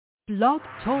Blog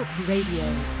Talk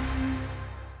Radio.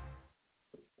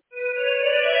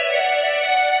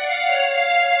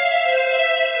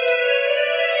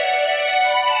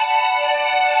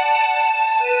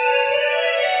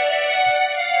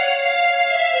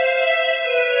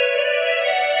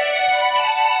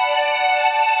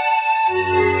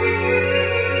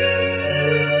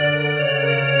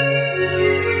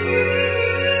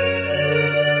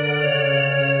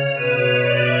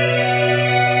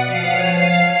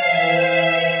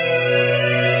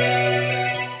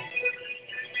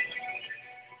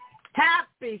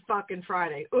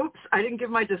 Friday. Oops, I didn't give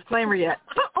my disclaimer yet.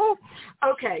 Oh,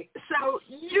 okay. So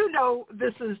you know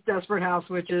this is Desperate House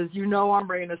Witches. You know I'm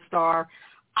Raina Starr.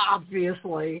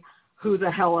 Obviously, who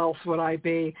the hell else would I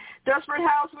be? Desperate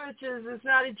House Witches is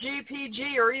not a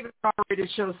GPG or even R-rated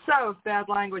show. So if bad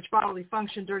language, bodily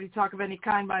function, dirty talk of any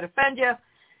kind might offend you,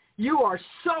 you are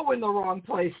so in the wrong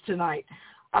place tonight.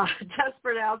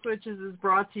 Desperate House Witches is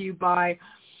brought to you by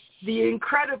the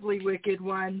incredibly wicked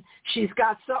one. She's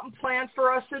got something planned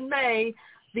for us in May,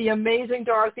 the amazing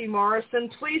Dorothy Morrison.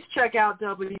 Please check out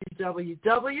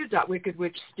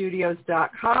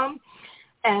www.wickedwitchstudios.com.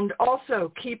 And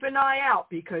also keep an eye out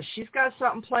because she's got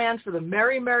something planned for the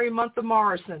merry, merry month of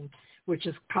Morrison, which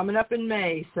is coming up in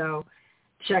May. So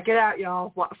check it out,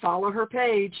 y'all. Follow her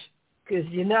page because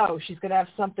you know she's going to have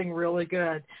something really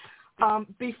good.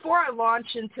 Before I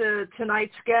launch into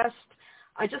tonight's guest,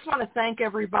 I just want to thank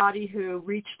everybody who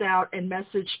reached out and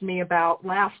messaged me about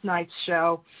last night's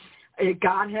show. It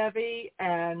got heavy,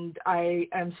 and I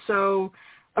am so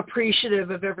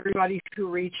appreciative of everybody who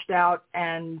reached out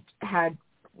and had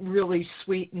really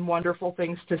sweet and wonderful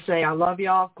things to say. I love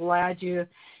y'all. Glad you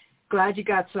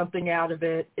got something out of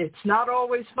it. It's not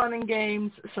always fun and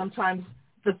games. Sometimes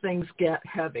the things get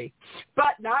heavy.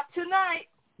 But not tonight.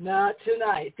 Not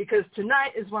tonight, because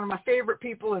tonight is one of my favorite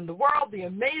people in the world, the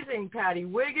amazing Patti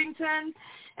Wigington,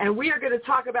 and we are going to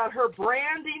talk about her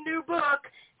brandy new book,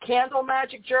 Candle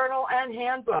Magic Journal and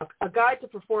Handbook, a guide to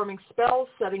performing spells,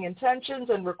 setting intentions,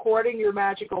 and recording your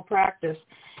magical practice.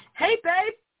 Hey,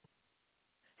 babe.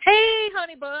 Hey,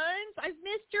 honey buns. I've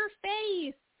missed your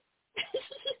face.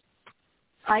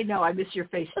 I know. I miss your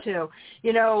face, too.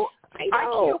 You know, I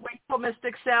can't wait till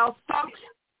Mystic South. Folks,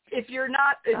 If you're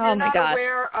not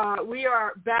aware, we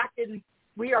are back in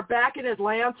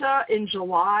Atlanta in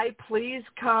July. Please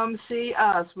come see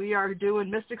us. We are doing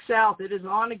Mystic South. It is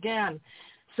on again.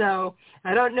 So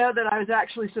I don't know that I was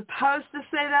actually supposed to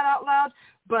say that out loud,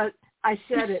 but I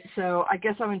said it. So I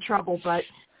guess I'm in trouble. But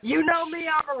you know me,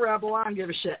 I'm a rebel. I don't give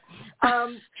a shit.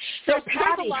 So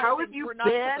Patti, how have you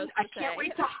been? I can't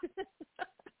wait to.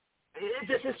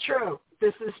 This is true.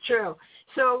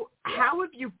 So how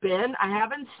have you been? I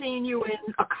haven't seen you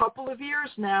in a couple of years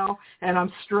now, and I'm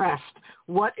stressed.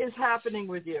 What is happening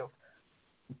with you?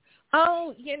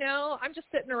 Oh, I'm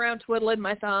just sitting around twiddling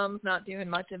my thumbs, not doing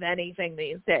much of anything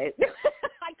these days.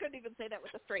 I couldn't even say that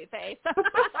with a straight face.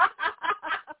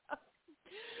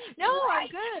 No, right.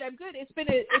 I'm good. It's been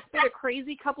a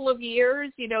crazy couple of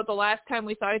years. The last time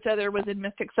we saw each other was at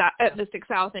Mystic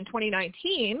South in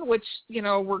 2019, which,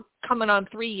 we're coming on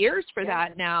 3 years for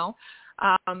that now.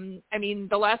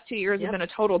 The last 2 years have been a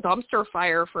total dumpster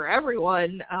fire for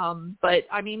everyone. But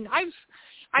I've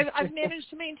managed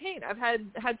to maintain. I've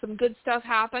had some good stuff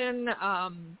happen.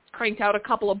 Cranked out a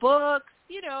couple of books.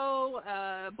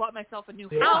 Bought myself a new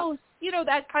house,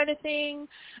 that kind of thing.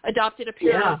 Adopted a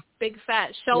pair of big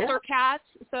fat shelter cats.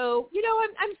 So,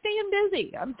 I'm staying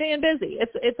busy.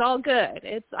 It's all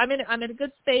good. I'm in a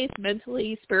good space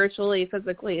mentally, spiritually,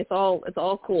 physically. It's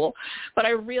all cool. But I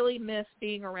really miss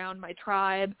being around my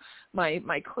tribe,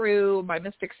 my crew, my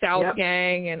Mystic South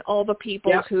gang, and all the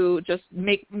people who just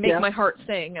make my heart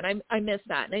sing. And I miss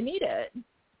that, and I need it.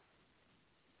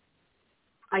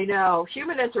 I know.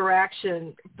 Human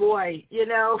interaction, boy, you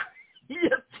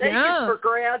take it for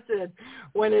granted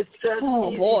when it's just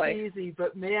easy.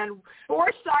 But, man,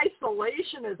 forced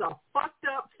isolation is a fucked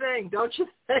up thing, don't you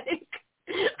think?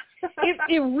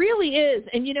 It really is.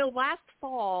 And, last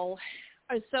fall,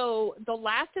 so the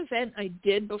last event I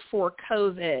did before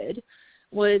COVID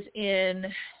was in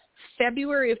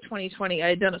February of 2020. I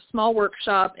had done a small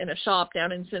workshop in a shop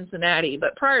down in Cincinnati,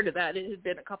 but prior to that, it had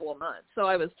been a couple of months. So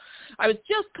I was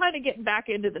just kind of getting back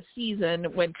into the season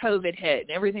when COVID hit and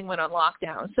everything went on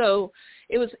lockdown. So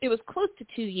it was close to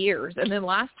 2 years. And then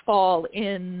last fall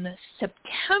in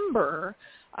September,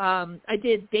 I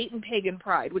did Dayton Pagan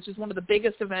Pride, which is one of the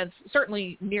biggest events,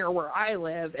 certainly near where I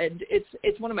live, and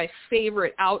it's one of my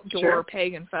favorite outdoor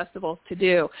pagan festivals to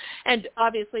do. And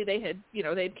obviously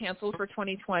they'd canceled for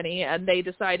 2020, and they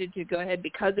decided to go ahead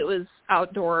because it was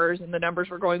outdoors and the numbers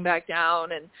were going back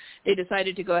down, and they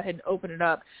decided to go ahead and open it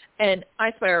up. And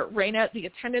I swear, Raina, the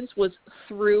attendance was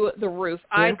through the roof.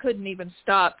 I couldn't even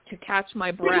stop to catch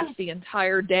my breath the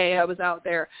entire day I was out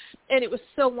there, and it was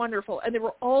so wonderful. And there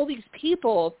were all these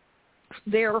people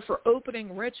there for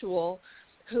opening ritual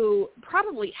who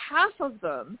probably half of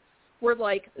them were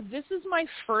like, this is my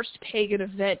first pagan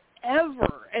event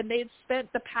ever. And they'd spent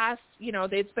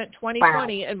they'd spent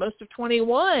 2020 and most of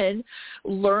 21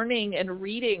 learning and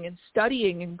reading and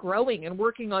studying and growing and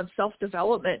working on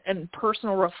self-development and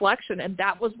personal reflection. And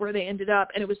that was where they ended up.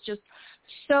 And it was just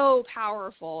so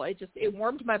powerful. It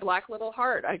warmed my black little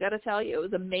heart. I got to tell you, it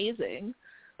was amazing.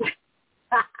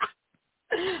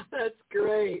 That's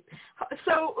great.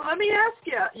 So let me ask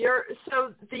you,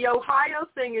 so the Ohio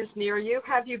thing is near you.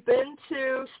 Have you been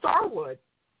to Starwood?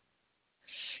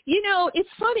 It's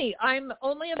funny. I'm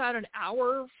only about an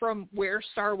hour from where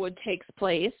Starwood takes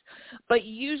place, but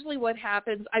usually what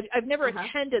happens, I've never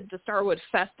attended the Starwood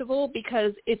Festival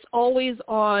because it's always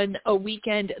on a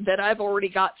weekend that I've already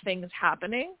got things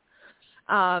happening.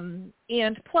 And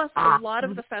plus, a lot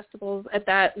of the festivals at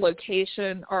that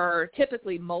location are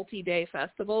typically multi-day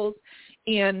festivals.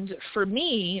 And for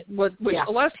me, which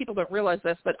a lot of people don't realize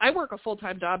this, but I work a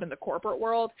full-time job in the corporate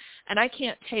world, and I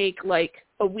can't take like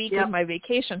a week of my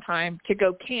vacation time to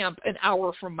go camp an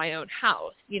hour from my own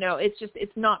house.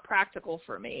 It's not practical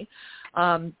for me.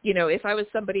 If I was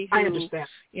somebody who, I understand.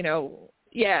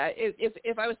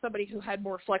 If I was somebody who had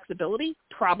more flexibility,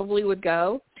 probably would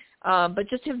go. But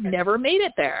just have never made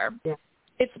it there. Yeah.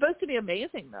 It's supposed to be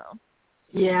amazing, though.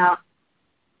 Yeah.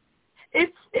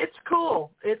 It's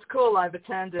cool. It's cool. I've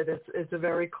attended. It's a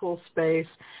very cool space.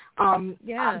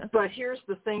 But here's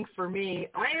the thing for me.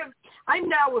 I'm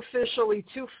now officially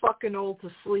too fucking old to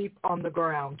sleep on the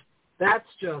ground. That's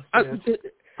just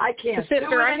it. I can't do it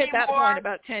anymore. I hit that point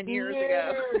about 10 years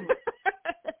ago.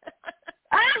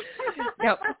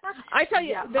 No, I tell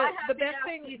you,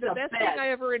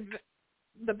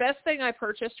 the best thing I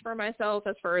purchased for myself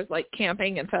as far as like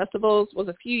camping and festivals was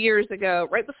a few years ago,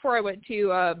 right before I went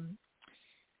to,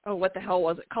 what the hell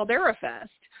was it? Caldera Fest.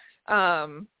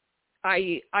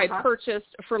 I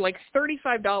purchased for like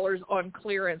 $35 on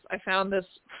clearance. I found this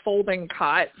folding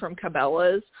cot from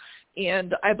Cabela's,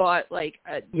 and I bought like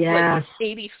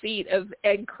 80 feet of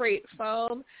egg crate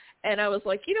foam. And I was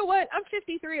like, you know what? I'm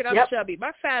 53 and I'm chubby.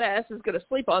 My fat ass is going to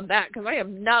sleep on that because I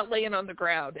am not laying on the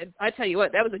ground. And I tell you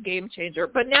what, that was a game changer.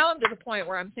 But now I'm to the point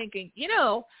where I'm thinking,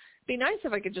 it'd be nice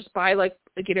if I could just buy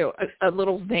a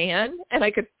little van and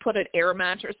I could put an air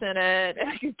mattress in it and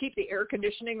I could keep the air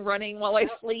conditioning running while I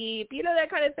sleep, that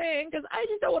kind of thing, because I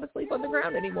just don't want to sleep on the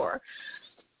ground anymore.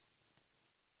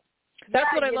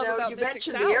 That's what I love about Mystic South.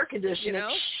 You mentioned the air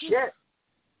conditioning. Shit.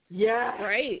 Yeah.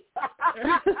 Right.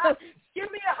 Give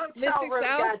me a hotel room,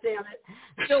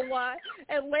 goddammit. July,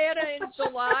 Atlanta in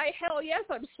July. Hell yes,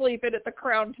 I'm sleeping at the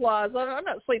Crown Plaza. I'm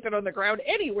not sleeping on the ground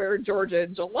anywhere in Georgia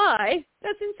in July.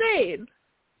 That's insane.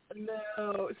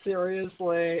 No,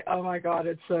 seriously. Oh my God,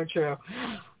 it's so true.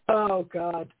 Oh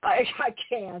God, I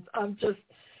can't. I'm just.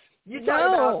 You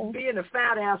talk about being a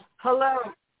fat ass. Hello,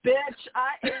 bitch.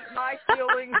 My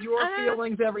feelings, your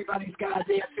feelings, everybody's goddamn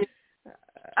feelings.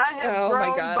 I have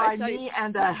grown by me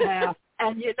and a half.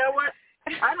 And you know what?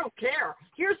 I don't care.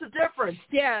 Here's the difference.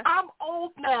 Yeah. I'm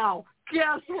old now.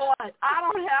 Guess what? I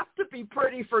don't have to be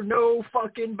pretty for no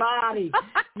fucking body.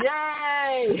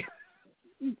 Yay!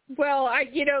 Well,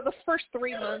 the first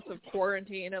 3 months of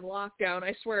quarantine and lockdown,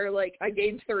 I swear, I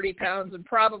gained 30 pounds and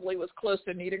probably was close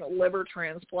to needing a liver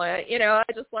transplant. I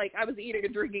was eating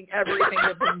and drinking everything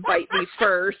that didn't bite me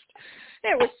first.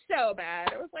 It was so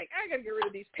bad. I was like, I got to get rid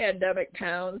of these pandemic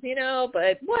pounds,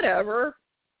 but whatever.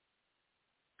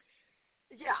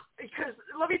 Yeah, because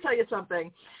let me tell you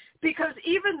something. Because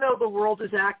even though the world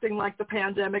is acting like the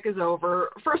pandemic is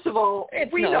over, first of all,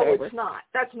 we know it's not.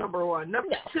 That's number one.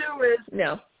 Number two is,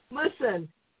 listen,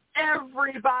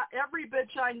 every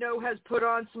bitch I know has put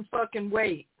on some fucking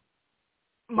weight.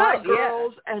 My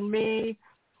girls and me,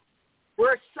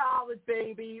 we're solid,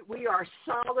 baby. We are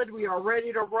solid. We are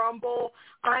ready to rumble.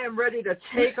 I am ready to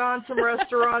take on some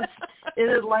restaurants in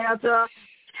Atlanta.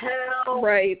 Hell,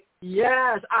 right.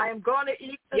 Yes, I am going to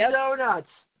eat the donuts.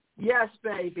 Yes,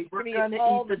 baby. We're going to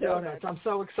eat the donuts. I'm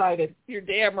so excited. You're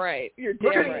damn right. We're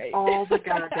gonna eat all the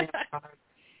goddamn donuts.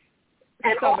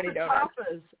 And so all many the donuts.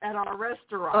 tapas at our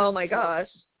restaurant. Oh, my gosh.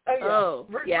 Oh, yeah. Oh,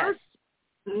 yes.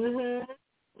 Mm-hmm.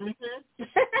 Mm-hmm.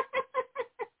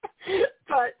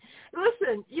 But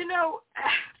listen,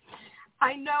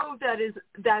 I know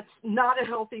that's not a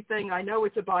healthy thing. I know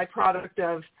it's a byproduct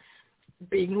of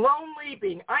being lonely,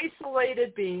 being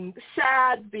isolated, being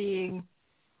sad, being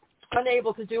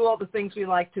unable to do all the things we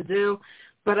like to do.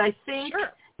 But I think,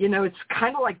 it's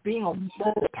kind of like being a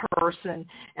mole person.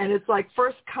 And it's like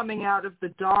first coming out of the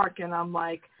dark, and I'm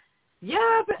like,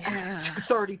 yeah, but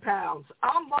 30 pounds.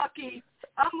 I'm lucky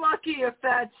if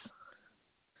that's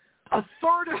a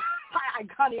third of,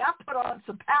 honey, I put on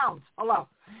some pounds. Hello.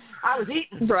 I was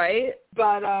eating. Right.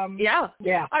 But, yeah.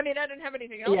 I mean, I didn't have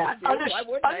anything else to do. Why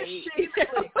wouldn't I eat?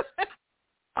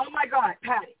 Oh, my God,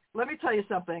 Patty, let me tell you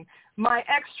something. My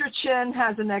extra chin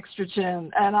has an extra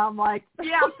chin. And I'm like,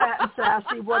 yeah, I'm fat and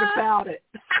sassy. What about it?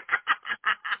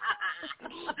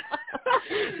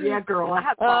 Yeah, girl, I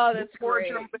have that's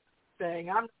great thing.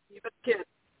 I'm not even kidding.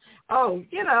 Oh,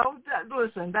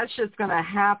 listen, that shit's going to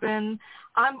happen.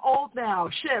 I'm old now.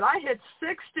 Shit, I hit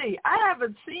 60. I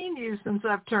haven't seen you since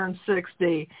I've turned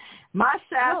 60. My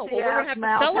sassy ass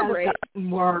mouth has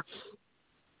gotten worse.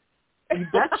 You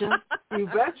betcha. You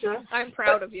betcha. I'm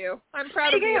proud of you. I'm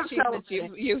proud of the achievements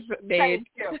you've made. Thank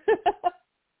you.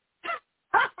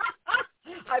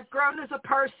 I've grown as a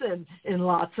person in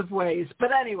lots of ways.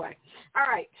 But anyway, all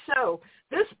right. So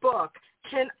this book,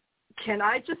 can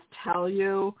I just tell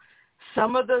you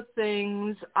some of the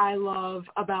things I love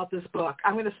about this book?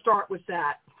 I'm going to start with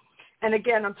that. And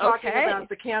again, I'm talking about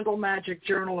the Candle Magic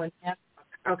Journal and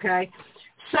Handbook. Okay.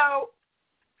 So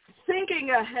thinking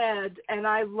ahead, and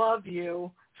I love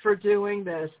you for doing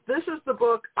this. This is the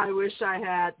book I wish I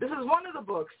had. This is one of the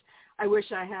books I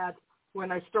wish I had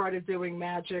when I started doing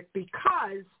magic,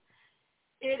 because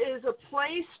it is a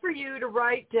place for you to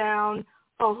write down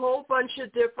a whole bunch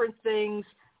of different things,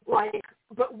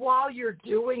 but while you're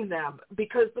doing them,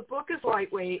 because the book is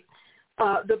lightweight.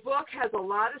 The book has a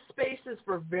lot of spaces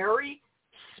for very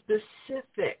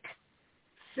specific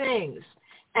things,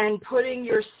 and putting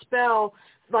your spell,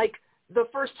 like the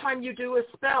first time you do a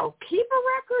spell, keep a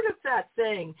record of that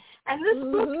thing. And this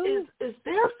book is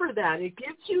there for that. It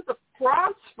gives you the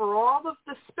prompts for all of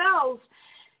the spells,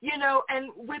 and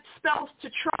with spells to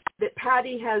try that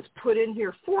Patti has put in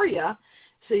here for you.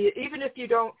 So even if you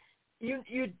don't,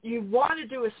 you want to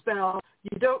do a spell,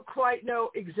 you don't quite know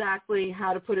exactly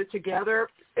how to put it together,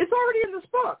 it's already in this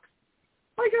book.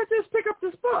 All you got to do is pick up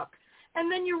this book.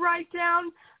 And then you write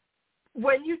down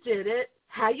when you did it,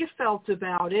 how you felt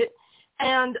about it.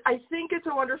 And I think it's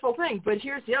a wonderful thing. But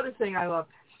here's the other thing I love.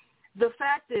 The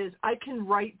fact is, I can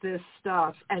write this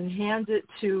stuff and hand it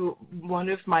to one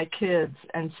of my kids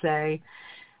and say,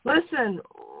 listen,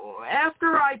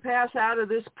 after I pass out of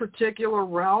this particular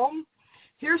realm,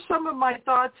 here's some of my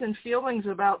thoughts and feelings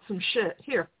about some shit.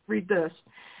 Here, read this.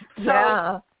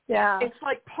 So it's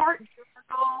like part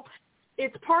journal.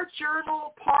 It's part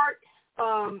journal, part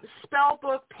spell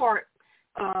book, part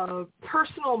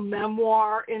personal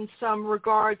memoir in some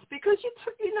regards, because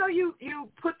you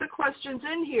put the questions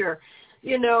in here.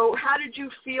 How did you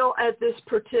feel at this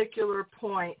particular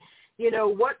point?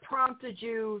 What prompted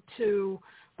you to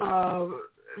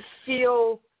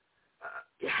feel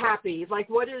happy? Like,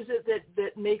 what is it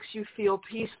that makes you feel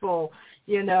peaceful?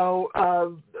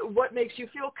 What makes you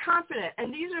feel confident?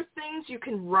 And these are things you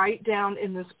can write down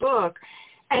in this book,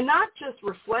 and not just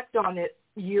reflect on it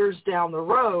years down the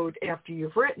road after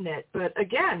you've written it, but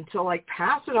again, to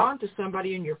pass it on to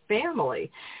somebody in your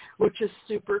family, which is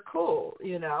super cool,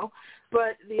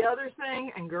 But the other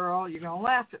thing, and girl, you're going to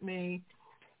laugh at me,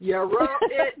 you wrote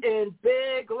it in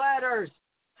big letters.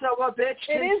 So a bitch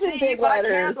can see by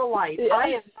candlelight.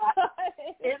 Yeah.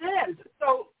 It is.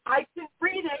 So I can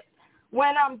read it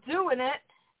when I'm doing it,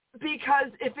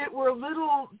 because if it were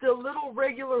the little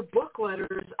regular book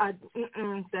letters, that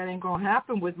ain't going to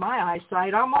happen with my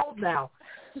eyesight. I'm old now.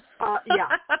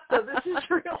 So this is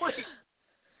really...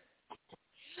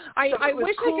 I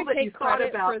wish I could take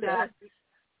credit for that.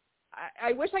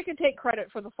 I wish I could take credit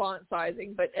for the font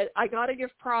sizing, but I got to give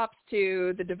props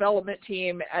to the development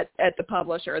team at the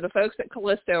publisher. The folks at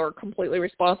Callisto are completely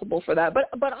responsible for that. But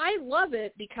I love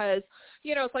it because,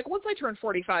 it's like once I turned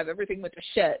 45, everything went to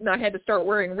shit, and I had to start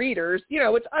wearing readers.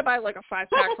 I buy a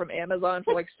 5-pack from Amazon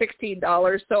for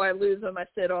 $16, so I lose them. I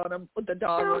sit on them, the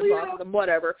dog runs off of them,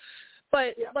 whatever.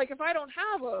 But, if I don't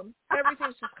have them,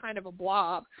 everything's just kind of a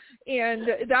blob. And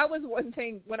that was one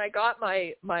thing. When I got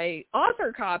my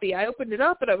author copy, I opened it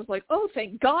up, and I was like, oh,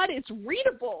 thank God it's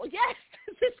readable. Yes,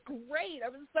 this is great. I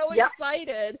was so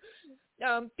excited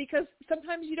because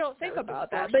sometimes you don't think about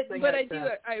that. But I do.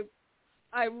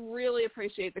 I really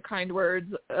appreciate the kind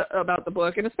words about the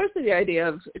book, and especially the idea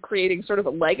of creating sort of a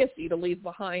legacy to leave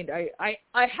behind. I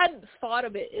hadn't thought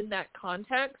of it in that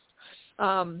context.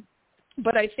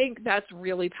 But I think that's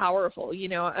really powerful. You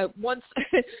know, once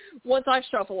I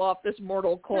shuffle off this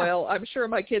mortal coil, I'm sure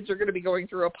my kids are going to be going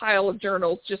through a pile of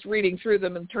journals, just reading through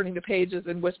them and turning the pages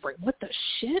and whispering, "What the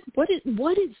shit? What is?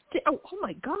 Oh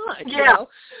my God!" Yeah. You know?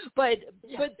 But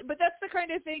that's the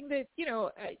kind of thing that, you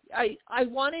know, I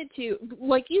wanted to,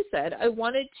 like you said, I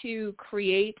wanted to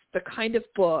create the kind of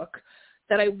book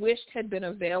that I wished had been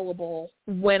available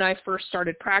when I first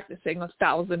started practicing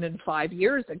 1,005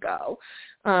 years ago.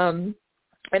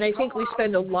 And I think we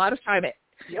spend a lot of time,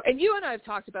 and you and I have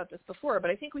talked about this before, but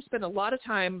I think we spend a lot of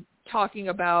time talking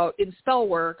about, in spell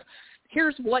work,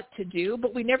 here's what to do,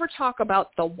 but we never talk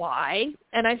about the why.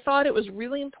 And I thought it was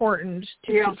really important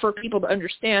for people to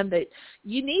understand that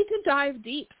you need to dive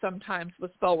deep sometimes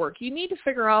with spell work. You need to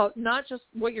figure out not just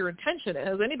what your intention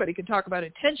is. Anybody can talk about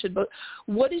intention, but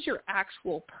what is your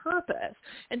actual purpose?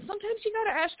 And sometimes you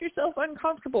got to ask yourself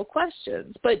uncomfortable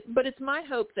questions, but it's my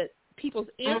hope that people's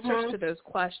answers to those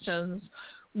questions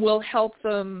will help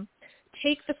them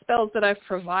take the spells that I've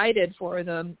provided for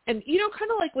them. And, you know, kind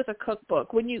of like with a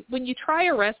cookbook, when you try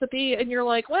a recipe and you're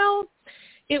like, well,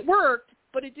 it worked,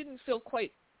 but it didn't feel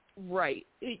quite right.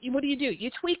 What do? You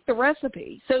tweak the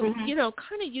recipe. So, you know,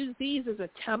 kind of use these as a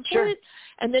template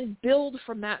and then build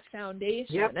from that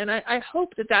foundation. Yep. And I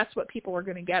hope that that's what people are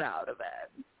going to get out of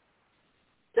it.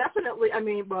 Definitely. I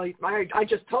mean, well, I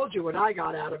just told you what I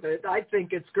got out of it. I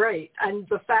think it's great. And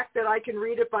the fact that I can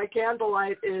read it by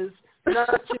candlelight is not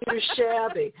too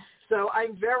shabby. So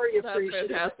I'm very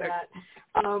appreciative of that.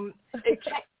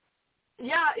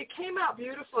 It came out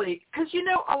beautifully because, you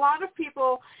know, a lot of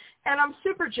people, and I'm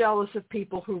super jealous of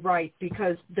people who write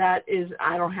because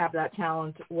I don't have that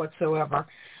talent whatsoever.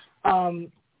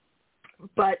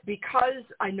 But because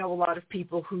I know a lot of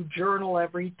people who journal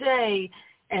every day,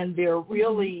 and they're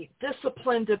really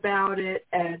disciplined about it,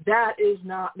 and that is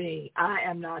not me. I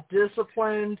am not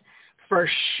disciplined for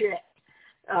shit.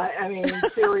 I mean,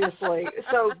 seriously.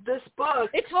 So this book...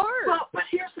 It's hard. Well, but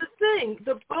here's the thing.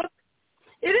 The book,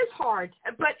 it is hard.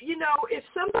 But, you know, if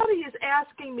somebody is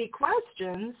asking me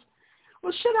questions,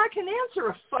 well, shit, I can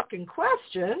answer a fucking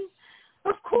question.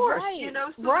 Of course. Right. You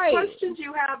know, so the questions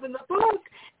you have in the book...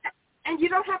 And you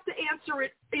don't have to answer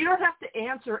it. You don't have to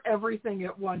answer everything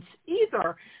at once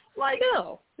either. Like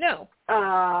no.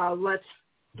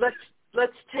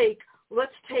 Let's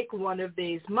take one of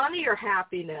these. Money or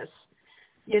happiness?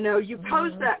 You know, you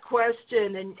pose that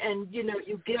question, and you know,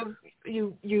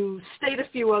 you state a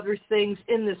few other things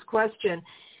in this question,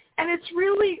 and it's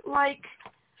really like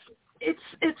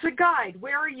it's a guide.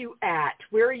 Where are you at?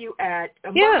 Where are you at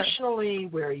emotionally?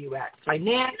 Where are you at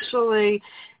financially?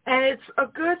 And it's a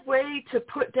good way to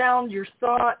put down your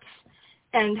thoughts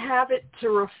and have it to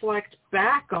reflect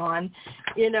back on.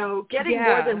 You know, getting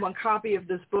more than one copy of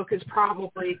this book is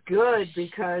probably good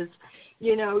because,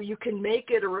 you know, you can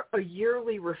make it a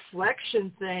yearly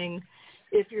reflection thing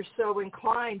if you're so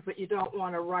inclined, but you don't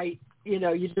want to write, you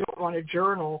know, you don't want to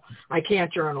journal. I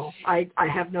can't journal. I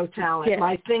have no talent. Yeah.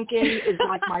 My thinking is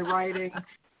like my writing,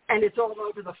 and it's all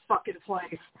over the fucking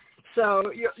place.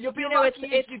 So you'll be lucky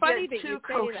if you get two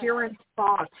coherent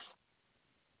thoughts.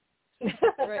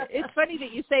 Right. It's funny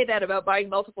that you say that about buying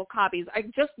multiple copies. I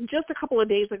just a couple of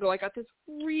days ago, I got this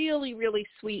really, really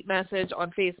sweet message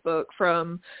on Facebook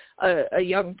from a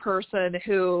young person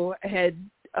who had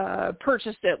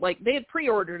purchased it. Like, they had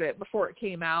pre-ordered it before it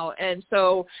came out, and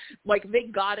so like they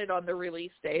got it on the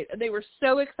release date, and they were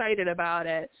so excited about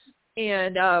it.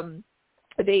 And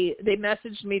they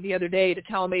messaged me the other day to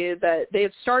tell me that they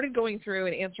had started going through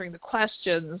and answering the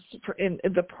questions in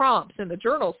the prompts in the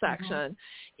journal section,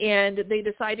 and they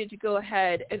decided to go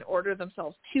ahead and order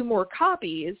themselves 2 more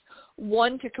copies,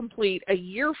 one to complete a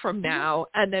year from now,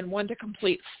 and then one to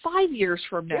complete 5 years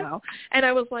from now. And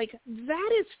I was like, that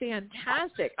is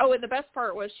fantastic. Oh, and the best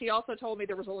part was she also told me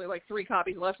there was only like 3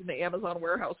 copies left in the Amazon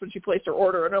warehouse when she placed her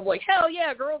order, and I'm like, hell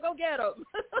yeah, girl, go get them.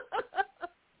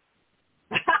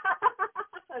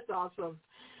 That's awesome.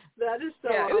 That is so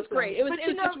awesome. It was great. It was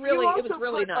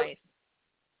really nice.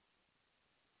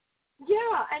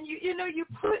 Yeah, and you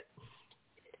put,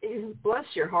 bless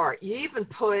your heart, you even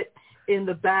put in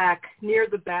the back, near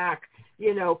the back,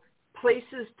 you know,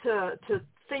 places to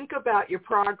think about your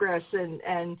progress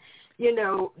and you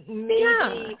know,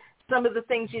 maybe some of the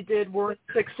things you did weren't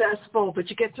successful, but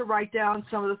you get to write down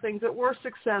some of the things that were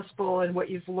successful and what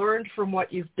you've learned from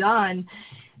what you've done.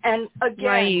 And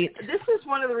again, this is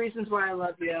one of the reasons why I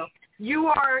love you.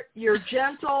 You're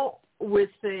gentle with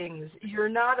things. You're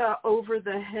not a over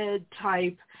the head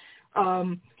type.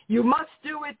 You must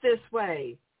do it this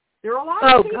way. There are a lot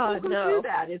of people who do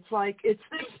that. It's like, it's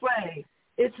this way.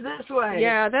 It's this way.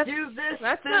 Yeah, do this.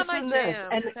 That's this, not my and jam.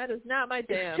 This. And that is not my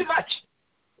jam. It's too much.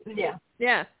 Yeah.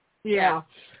 Yeah. Yeah.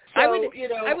 So, I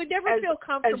would never feel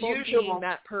comfortable being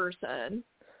that person.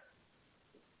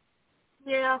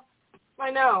 Yeah,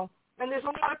 I know. And there's a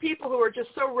lot of people who are just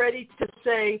so ready to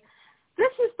say,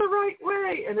 this is the right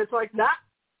way. And it's like, nah.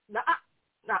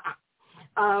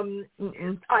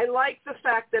 I like the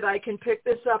fact that I can pick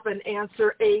this up and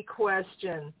answer a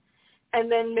question.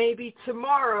 And then maybe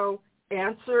tomorrow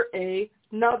answer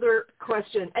another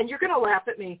question. And you're going to laugh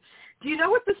at me. Do you know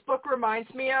what this book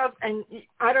reminds me of? And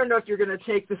I don't know if you're going to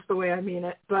take this the way I mean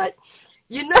it, but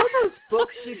you know those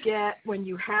books you get when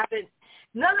you haven't.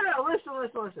 No,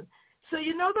 listen. So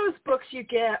you know those books you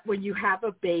get when you have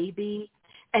a baby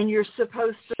and you're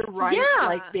supposed to write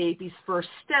like baby's first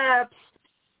steps,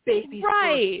 baby's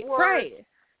first words. Right.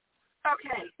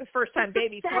 Okay. The first time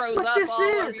baby throws up all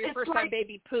over you, first time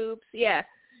baby poops. Yeah.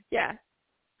 Yeah,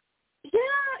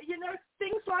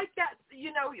 things like that.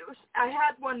 I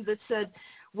had one that said,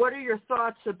 what are your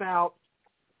thoughts about,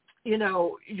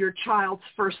 your child's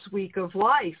first week of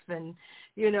life and,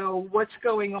 what's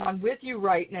going on with you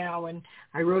right now? And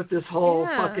I wrote this whole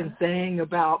fucking thing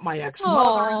about my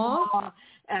ex-mother-in-law.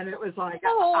 And it was like,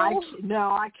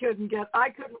 I couldn't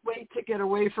wait to get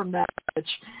away from that bitch.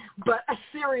 But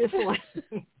seriously,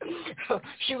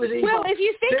 she was evil. Well, if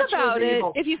you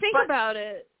think about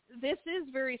it, this is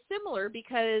very similar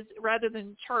because rather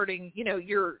than charting,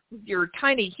 your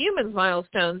tiny human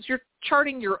milestones, you're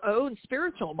charting your own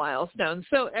spiritual milestones.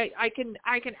 So I can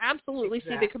absolutely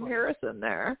see the comparison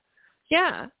there.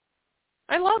 Yeah,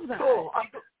 I love that. Cool.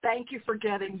 Thank you for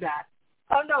getting that.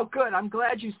 Oh, no, good. I'm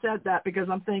glad you said that because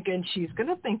I'm thinking she's going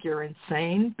to think you're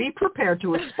insane. Be prepared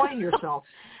to explain yourself.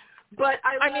 But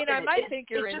I might think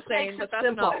you're insane, but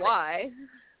that's not why.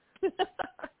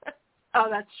 Oh,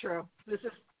 that's true. This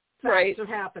is facts are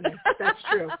happening. That's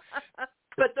true.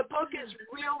 But the book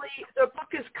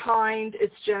is kind.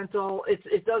 It's gentle.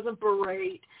 It doesn't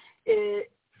berate.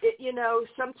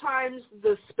 Sometimes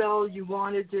the spell you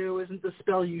want to do isn't the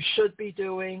spell you should be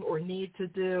doing or need to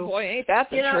do. Boy, ain't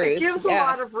that the truth. It gives a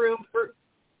lot of room for,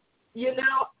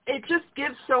 it just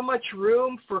gives so much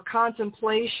room for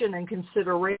contemplation and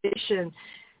consideration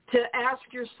to ask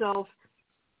yourself,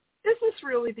 is this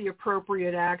really the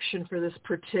appropriate action for this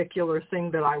particular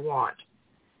thing that I want?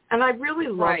 And I really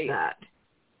love that.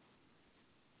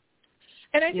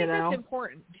 And I think that's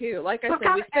important, too. Like I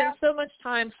said, we spend so much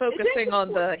time focusing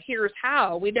on the here's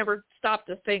how. We never stop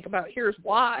to think about here's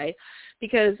why,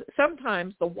 because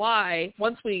sometimes the why,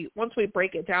 once we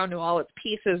break it down to all its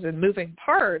pieces and moving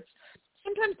parts,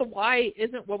 sometimes the why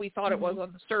isn't what we thought it was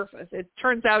on the surface. It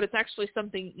turns out it's actually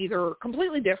something either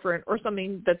completely different or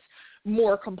something that's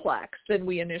more complex than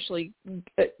we initially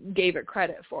gave it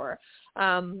credit for.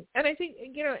 And I think,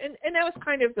 and that was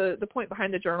kind of the point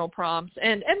behind the journal prompts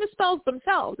and the spells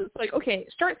themselves. It's like, okay,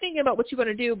 start thinking about what you want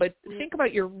to do, but think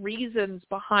about your reasons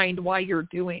behind why you're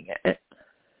doing it.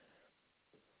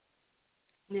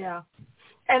 Yeah.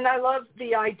 And I love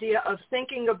the idea of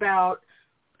thinking about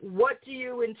what do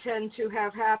you intend to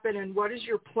have happen and what is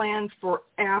your plan for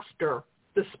after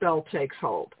the spell takes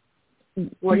hold?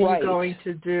 What are you going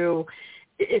to do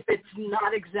if it's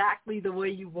not exactly the way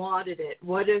you wanted it?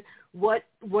 What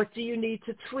do you need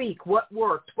to tweak? What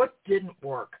worked? What didn't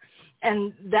work?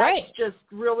 And that's just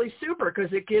really super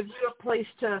because it gives you a place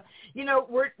to,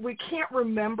 we can't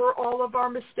remember all of our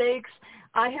mistakes.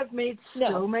 I have made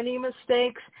so many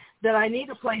mistakes that I need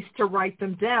a place to write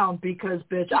them down because,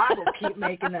 bitch, I will keep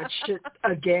making that shit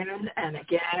again and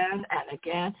again and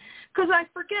again because I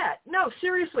forget. No,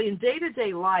 seriously, in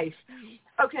day-to-day life,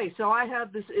 okay, so I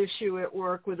have this issue at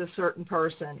work with a certain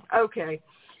person. Okay,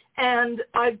 and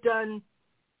I've done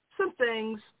some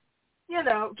things,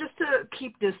 just to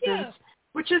keep distance,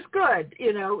 which is good.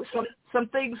 Some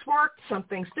things worked, some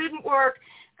things didn't work.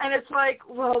 And it's like,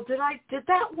 well, did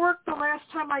that work the last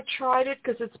time I tried it?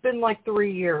 Because it's been like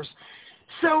 3 years.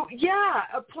 So,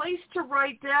 a place to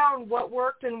write down what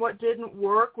worked and what didn't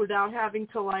work without having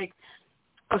to,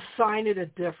 assign it a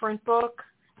different book.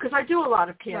 Because I do a lot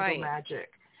of candle magic.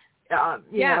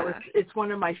 It's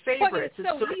one of my favorites. It's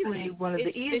so certainly easy. One of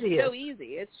the easiest. It's so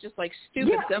easy. It's just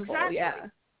stupid simple.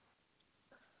 Exactly.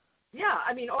 Yeah,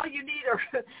 I mean, all you need are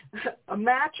a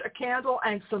match, a candle,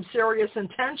 and some serious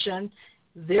intention.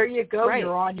 There you go. Right.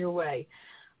 You're on your way.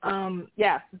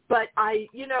 But I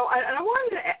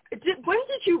wanted to. When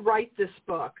did you write this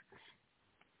book?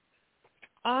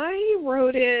 I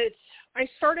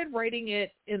started writing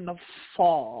it in the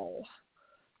fall,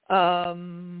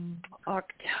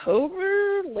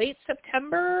 October, late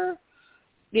September.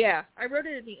 Yeah, I wrote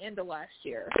it at the end of last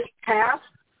year. Past?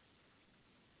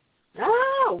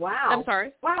 Oh, wow. I'm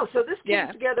sorry. Wow, so this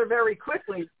came together very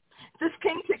quickly. This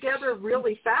came together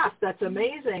really fast. That's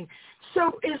amazing.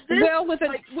 So is this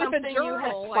something journal, you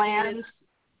had planned?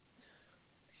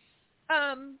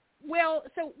 Well,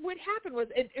 so what happened was,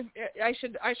 I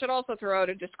should also throw out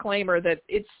a disclaimer that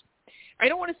I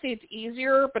don't want to say it's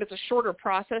easier, but it's a shorter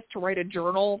process to write a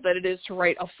journal than it is to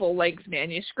write a full-length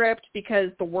manuscript,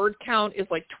 because the word count is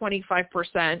like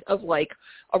 25% of like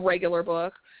a regular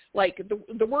book. Like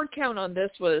the word count on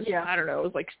this was, I don't know, it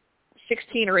was like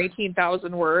 16 or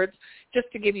 18,000 words.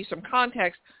 Just to give you some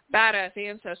context, Badass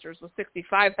Ancestors was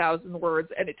 65,000 words,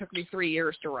 and it took me 3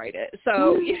 years to write it.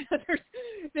 So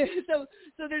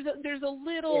there's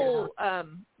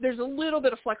a little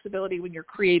bit of flexibility when you're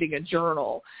creating a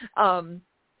journal.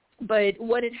 But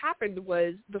what had happened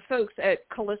was the folks at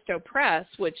Callisto Press,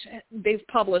 which they've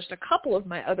published a couple of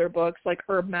my other books, like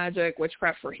Herb Magic,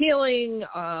 Witchcraft for Healing,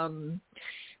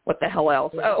 what the hell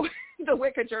else? Oh, the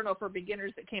Wicca Journal for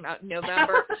Beginners that came out in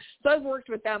November. So I've worked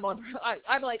with them on,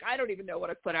 I'm like, I don't even know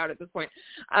what I've put out at this point.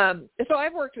 So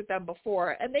I've worked with them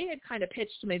before, and they had kind of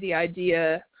pitched me the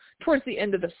idea towards the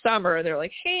end of the summer. They're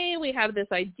like, hey, we have this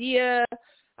idea.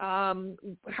 How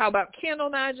about candle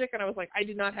magic? And I was like, I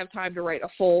do not have time to write a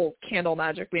full candle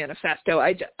magic manifesto.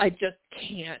 I just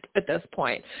can't at this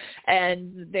point.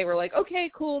 And they were like, okay,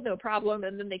 cool, no problem.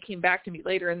 And then they came back to me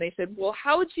later and they said, well,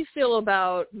 how would you feel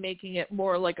about making it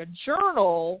more like a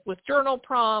journal with journal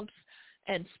prompts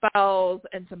and spells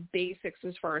and some basics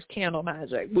as far as candle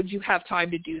magic? Would you have time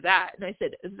to do that? And I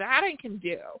said, that I can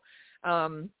do.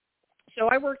 So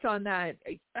I worked on that.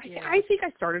 I think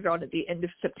I started on at the end of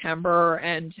September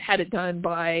and had it done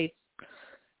by,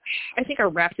 I think I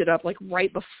wrapped it up like right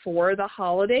before the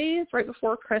holidays, right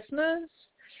before Christmas.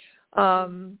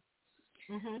 So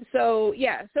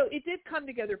it did come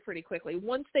together pretty quickly.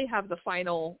 Once they have the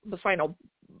final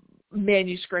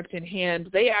manuscript in hand,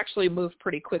 they actually moved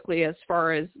pretty quickly as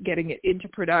far as getting it into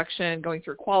production, going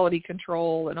through quality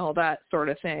control and all that sort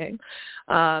of thing.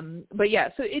 So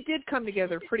it did come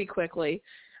together pretty quickly.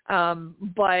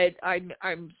 But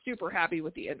I'm super happy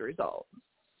with the end result.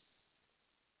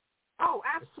 Oh,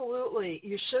 absolutely.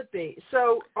 You should be.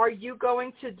 So are you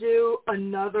going to do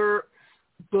another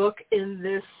book in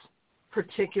this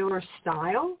particular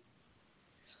style?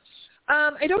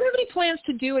 I don't have any plans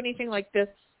to do anything like this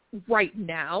right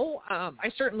now.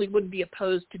 I certainly wouldn't be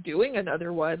opposed to doing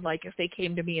another one. Like if they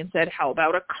came to me and said, how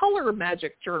about a color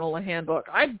magic journal and handbook?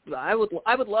 I would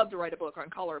love to write a book on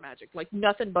color magic, like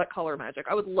nothing but color magic.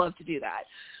 I would love to do that.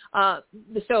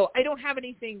 So I don't have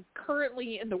anything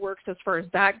currently in the works as far as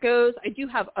that goes. I do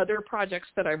have other projects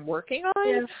that I'm working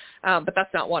on, but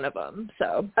that's not one of them.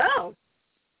 So. Oh.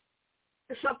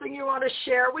 Is something you want to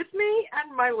share with me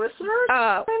and my listeners,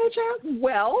 by any chance?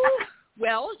 Well,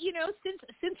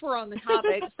 since we're on the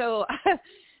topic, so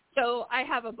I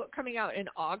have a book coming out in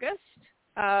August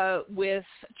with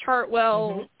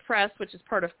Chartwell Press, which is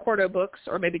part of Quarto Books,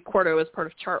 or maybe Quarto is part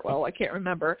of Chartwell. I can't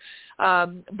remember.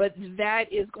 But that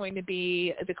is going to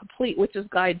be the Complete Witch's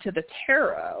Guide to the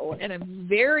Tarot, and I'm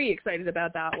very excited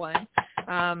about that one.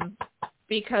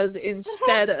 Because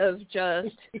instead of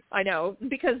just, here's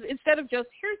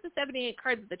the 78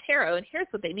 cards of the tarot and here's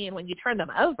what they mean when you turn them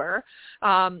over,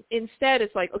 instead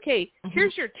it's like, okay,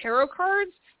 here's your tarot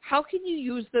cards. How can you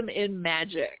use them in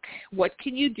magic? What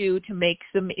can you do to make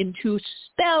them into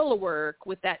spell work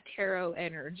with that tarot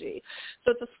energy?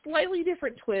 So it's a slightly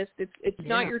different twist. It's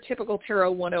not your typical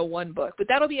Tarot 101 book, but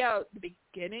that'll be out the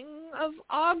beginning of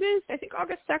August. I think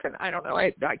August 2nd. I don't know.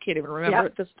 I can't even remember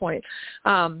at this point.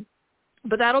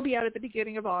 But that'll be out at the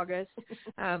beginning of August.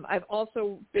 I've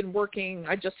also been working,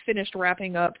 I just finished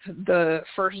wrapping up the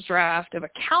first draft of a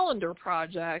calendar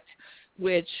project,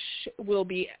 which will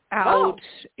be out.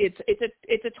 It's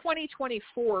a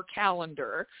 2024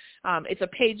 calendar. It's a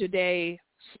page-a-day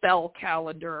spell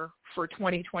calendar for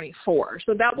 2024.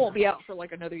 So that won't be out for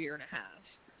like another year and a half.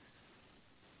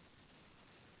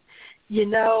 You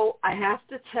know, I have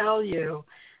to tell you,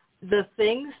 the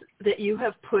things that you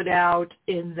have put out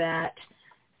in that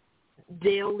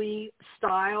daily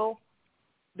style,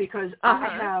 because I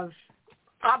have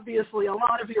obviously a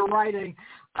lot of your writing,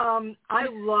 I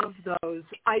love those.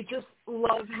 I just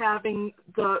love having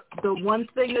the one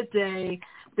thing a day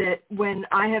that when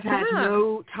I have had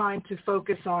no time to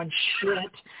focus on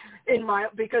shit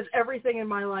because everything in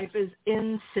my life is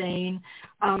insane.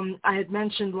 I had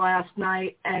mentioned last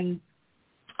night, and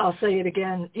I'll say it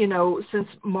again, since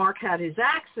Mark had his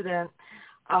accident,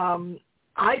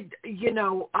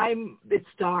 it's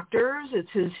doctors, it's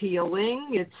his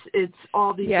healing, it's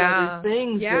all these other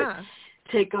things that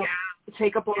take up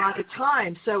take up a lot of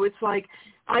time. So it's like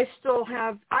I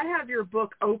have your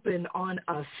book open on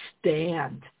a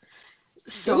stand.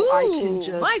 So Ooh, I can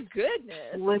just my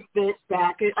goodness. flip it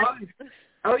back.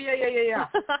 Oh yeah.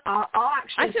 I'll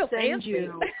actually I feel send fancy.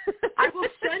 you. I will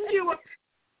send you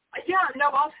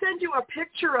I'll send you a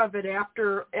picture of it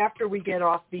after we get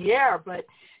off the air. But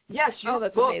yes, your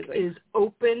book amazing. is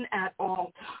open at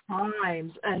all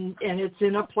times, and it's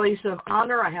in a place of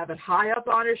honor. I have it high up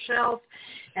on a shelf,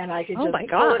 and I can just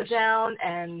pull it down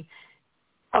and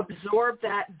absorb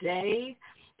that day.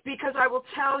 Because I will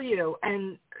tell you,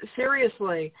 and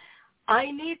seriously, I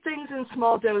need things in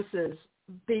small doses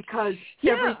because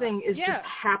everything is just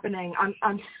happening.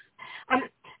 I'm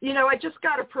I just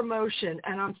got a promotion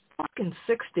and I'm fucking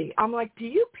 60. I'm like, do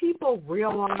you people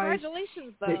realize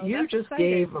Congratulations, though. that you That's just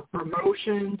exciting. gave a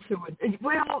promotion to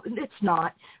well, it's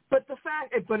not, but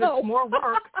it's more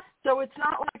work. So it's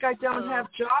not like I don't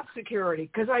have job security,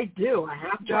 because I do. I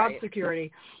have job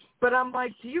security. But I'm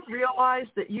like, do you realize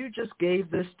that you just gave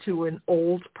this to an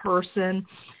old person?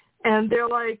 And they're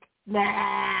like,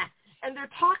 nah. And they're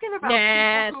talking about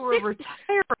people who are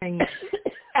retiring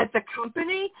at the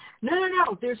company.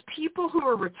 No. There's people who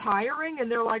are retiring, and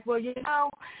they're like, well,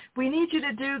 we need you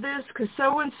to do this because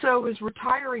so-and-so is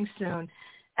retiring soon.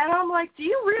 And I'm like, do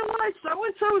you realize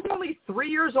so-and-so is only 3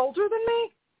 years older than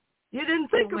me? You didn't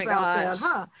think about that,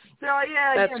 huh? They're like,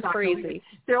 that's crazy.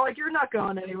 They're like, you're not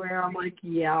going anywhere. I'm like,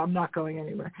 yeah, I'm not going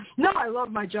anywhere. No, I love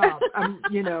my job.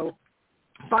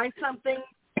 Find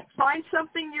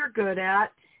something you're good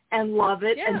at and love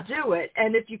it and do it.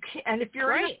 And if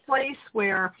you're in a place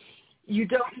where you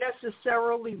don't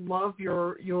necessarily love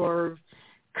your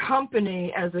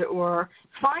company, as it were,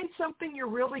 find something you're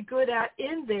really good at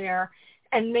in there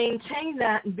and maintain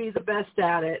that and be the best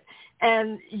at it.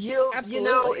 And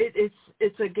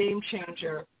it's a game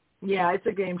changer. Yeah, it's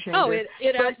a game changer. Oh, it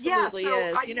absolutely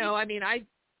is.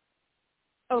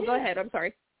 Go ahead. I'm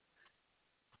sorry.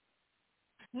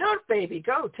 No, baby,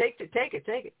 go. Take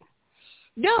it.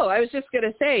 No, I was just going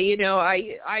to say,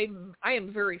 I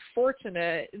am very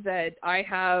fortunate that I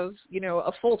have,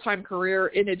 a full-time career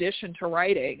in addition to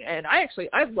writing. And I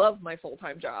love my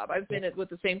full-time job. I've been with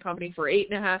the same company for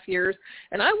 8.5 years,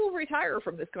 and I will retire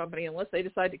from this company unless they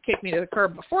decide to kick me to the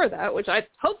curb before that, which I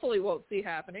hopefully won't see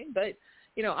happening. But,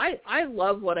 I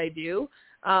love what I do.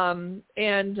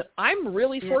 And I'm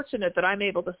really fortunate that I'm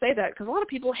able to say that, because a lot of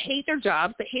people hate their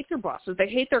jobs. They hate their bosses. They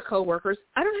hate their coworkers.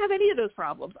 I don't have any of those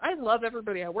problems. I love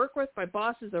everybody I work with. My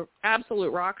boss is an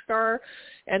absolute rock star,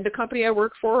 and the company I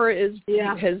work for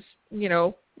has,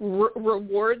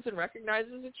 rewards and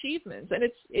recognizes achievements. And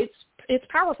it's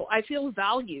powerful. I feel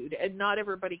valued, and not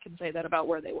everybody can say that about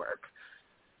where they work.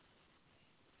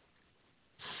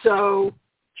 So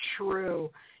true.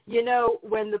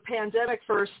 When the pandemic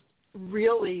first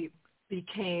really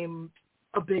became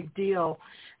a big deal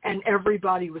and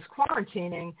everybody was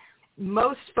quarantining,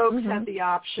 most folks had the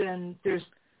option. There's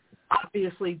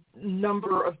obviously a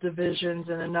number of divisions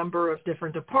and a number of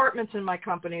different departments in my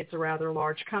company. It's a rather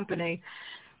large company,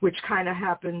 which kind of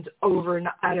happened over,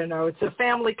 I don't know, it's a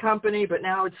family company, but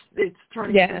now it's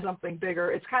turning into something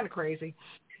bigger. It's kind of crazy.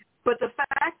 But the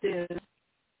fact is,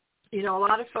 a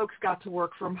lot of folks got to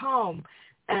work from home.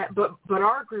 But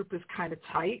our group is kind of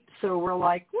tight, so we're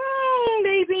like,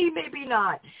 maybe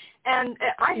not. And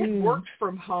I had worked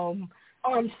from home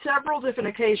on several different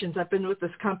occasions. I've been with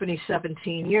this company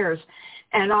 17 years,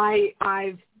 and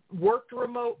I've worked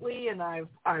remotely, and I've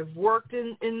worked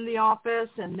in the office,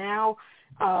 and now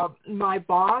my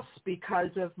boss,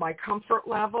 because of my comfort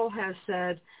level, has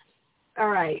said, all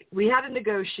right, we had to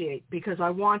negotiate because I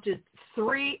wanted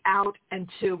 3 out and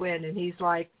 2 in, and he's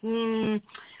like,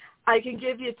 I can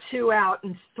give you 2 out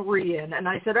and 3 in. And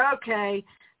I said, okay,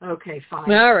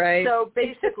 fine. All right. So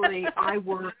basically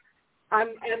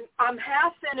I'm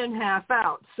half in and half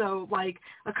out. So like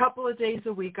a couple of days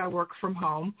a week I work from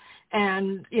home,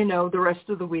 and, the rest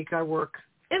of the week I work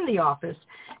in the office.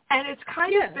 And it's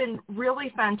kind of been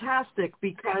really fantastic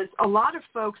because a lot of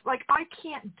folks, like, I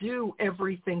can't do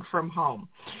everything from home.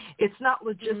 It's not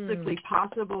logistically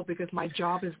possible because my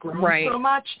job has grown so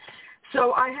much.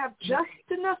 So I have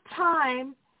just enough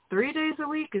time. 3 days a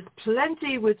week is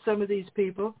plenty with some of these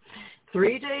people.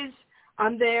 3 days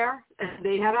I'm there, and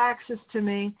they have access to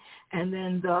me. And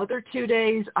then the other 2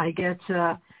 days I get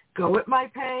to go at my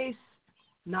pace,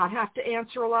 not have to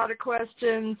answer a lot of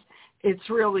questions. It's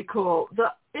really cool.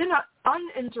 The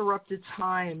uninterrupted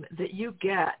time that you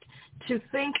get to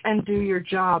think and do your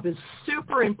job is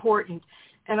super important.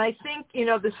 And I think,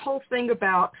 this whole thing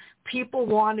about people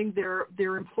wanting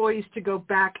their employees to go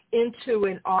back into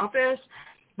an office,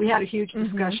 We had a huge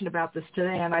discussion about this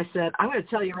today, and I said, I'm going to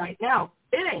tell you right now,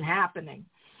 it ain't happening.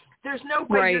 There's no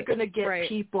way you're going to get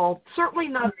people, certainly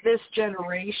not this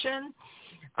generation,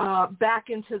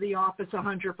 back into the office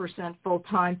 100% full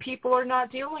time. People are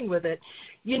not dealing with it.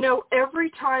 You know, every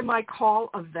time I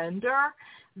call a vendor,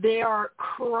 they are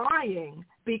crying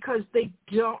because they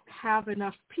don't have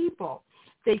enough people.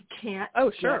 They can't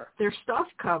get their stuff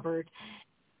covered.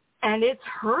 And it's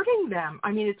hurting them.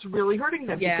 I mean, it's really hurting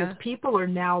them because people are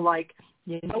now like,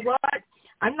 you know what?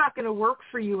 I'm not going to work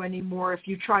for you anymore if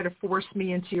you try to force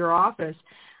me into your office.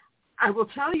 I will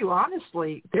tell you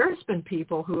honestly, there's been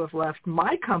people who have left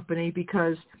my company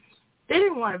because they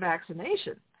didn't want a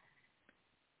vaccination.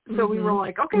 So we were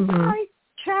like, okay, bye,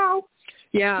 ciao.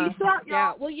 Yeah. Peace out, y'all.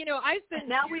 Yeah. Well, you know, I've been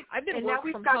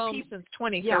working from home since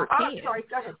 2013. Yeah. Oh, sorry,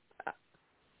 go ahead.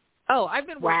 Oh, I've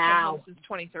been working from home since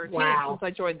 2013, since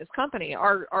I joined this company.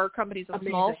 Our company's a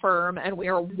small firm, and we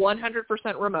are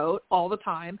 100% remote all the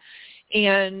time.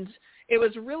 And it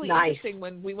was really interesting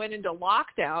when we went into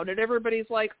lockdown, and everybody's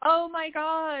like, oh, my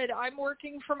God, I'm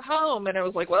working from home. And I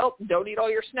was like, well, don't eat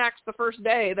all your snacks the first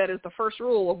day. That is the first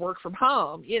rule of work from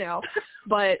home, you know.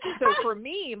 But so for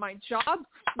me, my job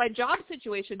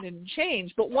situation didn't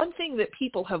change. But one thing that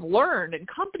people have learned and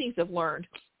companies have learned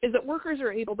is that workers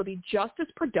are able to be just as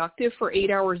productive for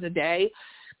 8 hours a day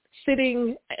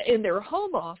sitting in their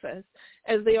home office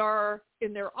as they are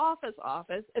in their office.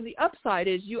 And the upside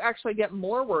is you actually get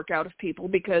more work out of people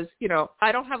because, you know,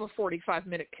 I don't have a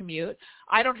 45-minute commute.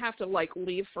 I don't have to, like,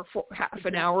 leave for half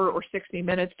an hour or 60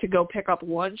 minutes to go pick up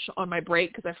lunch on my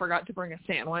break because I forgot to bring a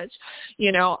sandwich.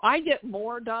 You know, I get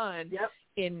more done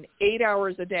in 8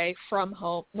 hours a day from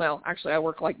home. Well, actually, I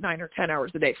work like 9 or 10 hours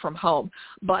a day from home.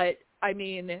 But I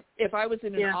mean, if I was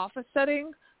in an office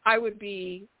setting, I would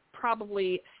be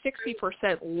probably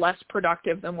 60% less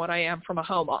productive than what I am from a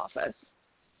home office,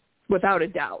 without a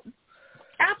doubt.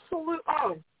 Absolutely.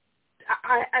 Oh,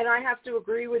 I have to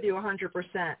agree with you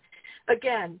 100%.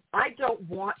 Again, I don't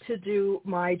want to do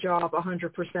my job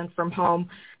 100% from home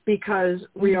because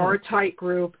we are a tight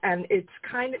group, and it's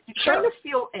kind of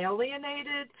feel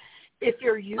alienated if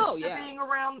you're used to being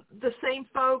around the same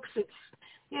folks. It's,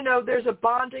 you know, there's a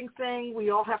bonding thing. We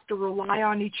all have to rely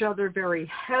on each other very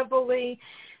heavily.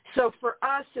 So for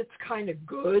us, it's kind of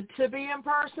good to be in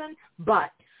person.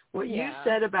 But what you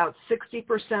said about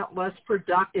 60% less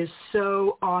productive is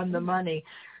so on the money,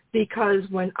 because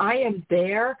when I am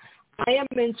there, I am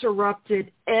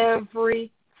interrupted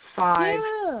every 5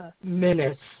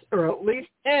 minutes, or at least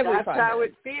that's how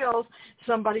it feels.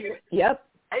 Somebody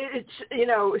it's, you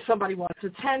know, somebody wants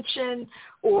attention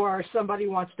or somebody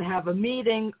wants to have a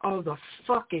meeting. Oh, the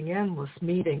fucking endless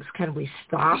meetings. Can we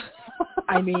stop?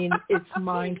 I mean, it's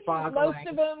mind-boggling. Most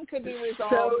of them could be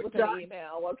resolved with an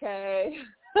email, okay?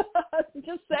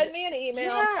 Just send me an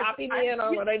email, copy me in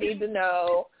on what I need to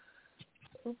know.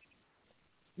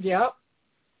 Yep.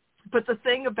 But the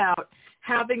thing about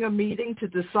having a meeting to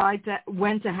decide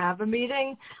when to have a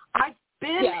meeting, I've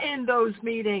been in those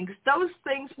meetings. Those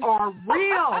things are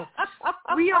real.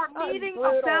 We are meeting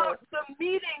about the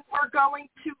meeting we're going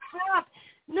to have.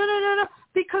 No.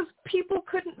 Because people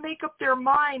couldn't make up their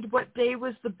mind what day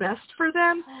was the best for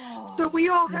them. So we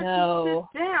all had to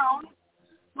sit down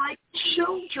like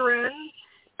children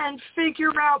and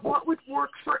figure out what would work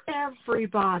for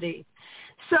everybody.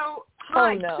 So,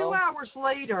 2 hours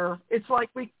later, it's like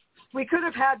we could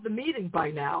have had the meeting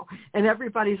by now, and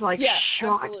everybody's like,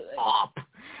 shut up.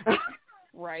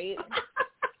 Right.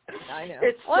 I know.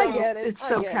 I get it. It's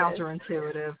so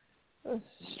counterintuitive.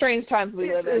 Strange times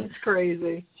we live in. It's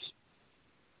crazy.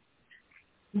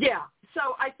 Yeah.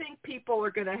 So I think people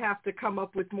are going to have to come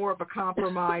up with more of a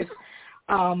compromise.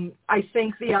 I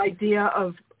think the idea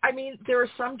of, I mean, there are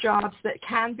some jobs that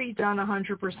can be done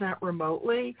 100%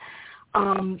 remotely.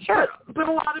 But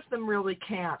a lot of them really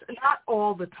can't, not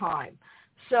all the time.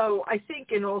 So I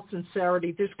think in all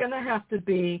sincerity, there's going to have to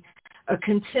be a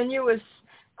continuous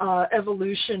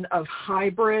evolution of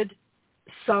hybrid,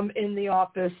 some in the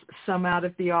office, some out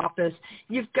of the office.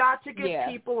 You've got to give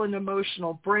people an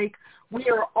emotional break. We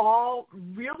are all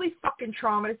really fucking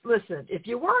traumatized. Listen, if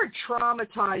you weren't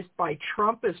traumatized by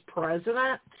Trump as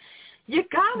president, you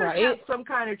got to have some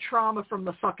kind of trauma from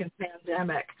the fucking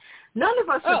pandemic. None of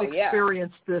us have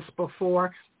experienced this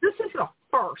before. This is a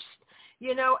first,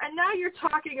 you know, and now you're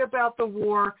talking about the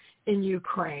war in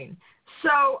Ukraine.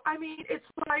 So, I mean, it's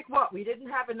like, what, we didn't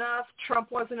have enough, Trump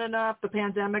wasn't enough, the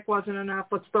pandemic wasn't enough,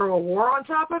 let's throw a war on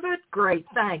top of it? Great,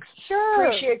 thanks. Sure.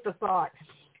 Appreciate the thought.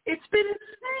 It's been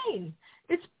insane.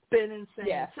 It's been insane.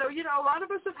 Yeah. So, you know, a lot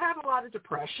of us have had a lot of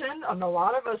depression, and a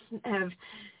lot of us have,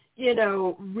 you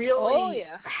know, really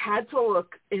had to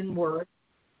look inward.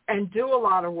 and do a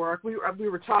lot of work. We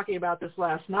were talking about this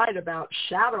last night about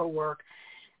shadow work,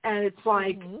 and it's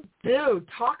like, dude,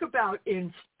 talk about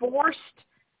enforced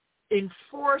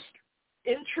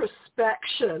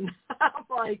introspection. I'm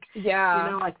like,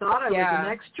 I thought I was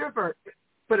an extrovert,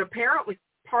 but apparently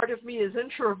part of me is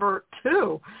introvert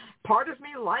too. Part of me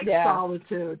likes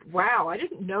solitude. Wow, I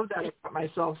didn't know that about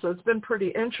myself, so it's been pretty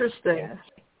interesting. Yeah.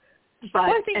 But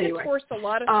I think anyway, it's forced a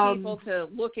lot of people to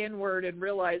look inward and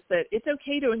realize that it's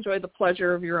okay to enjoy the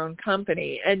pleasure of your own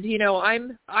company. And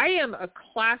I am a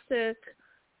classic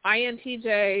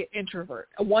INTJ introvert,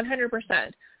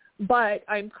 100%. But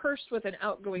I'm cursed with an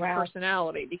outgoing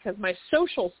personality because my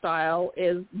social style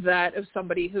is that of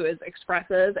somebody who is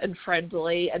expressive and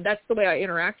friendly, and that's the way I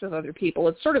interact with other people.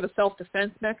 It's sort of a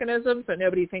self-defense mechanism, so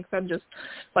nobody thinks I'm just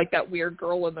like that weird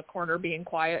girl in the corner being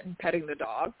quiet and petting the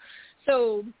dog.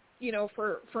 So,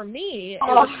 for me, it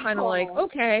was kind of like,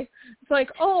 okay, it's like,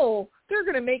 oh, they're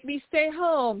going to make me stay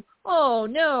home. Oh,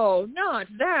 no, not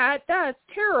that. That's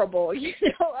terrible.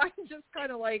 I'm just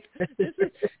kind of like, this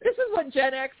is what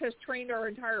Gen X has trained our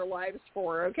entire lives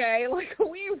for, okay? Like,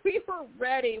 we were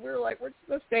ready. We were like, we're just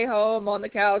going to stay home on the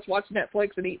couch, watch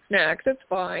Netflix, and eat snacks. It's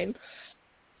fine.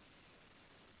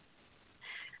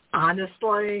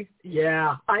 Honestly,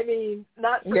 yeah. I mean,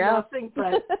 not for nothing,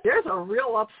 but there's a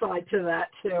real upside to that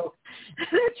too.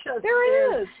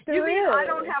 There is. You mean I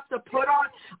don't have to put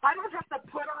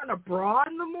on a bra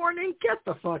in the morning? Get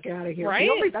the fuck out of here! Right?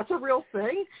 Really? That's a real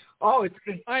thing? Oh, it's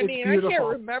beautiful. I can't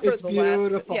remember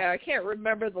I can't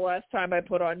remember the last time I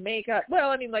put on makeup.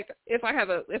 Well, I mean, like if I have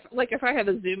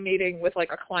a Zoom meeting with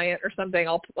like a client or something,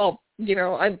 I'll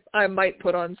I might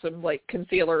put on some like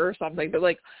concealer or something, but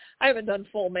like I haven't done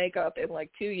full makeup in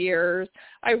like 2 years.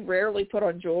 I rarely put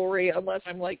on jewelry unless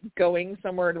I'm like going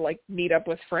somewhere to like meet up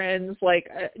with friends. Like,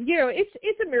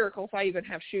 it's a miracle if I even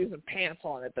have shoes and pants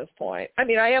on at this point. I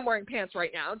mean, I am wearing pants right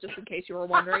now, just in case you were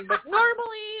wondering, but normally,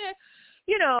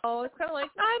 it's kind of like,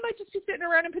 I might just be sitting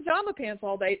around in pajama pants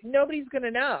all day. Nobody's going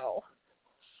to know.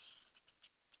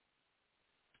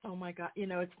 Oh my God.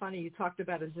 It's funny. You talked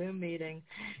about a Zoom meeting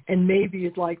and maybe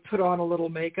you'd like put on a little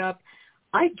makeup.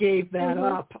 I gave that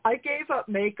up. I gave up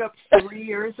makeup 3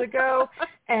 years ago,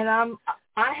 and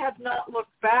I have not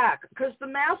looked back because the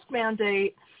mask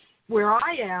mandate where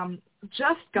I am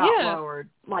just got lowered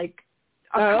like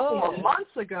a couple of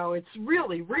months ago. It's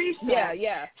really recent.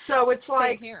 Yeah. So it's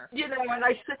like, and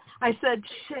I said,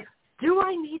 shit, do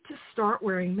I need to start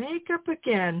wearing makeup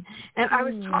again? And I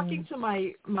was talking to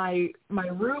my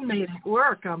roommate at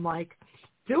work. I'm like,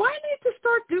 do I need to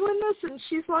start doing this? And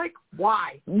she's like,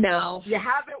 why? No. You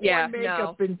haven't worn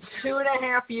makeup in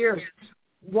 2.5 years.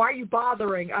 Why are you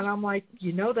bothering? And I'm like,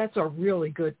 that's a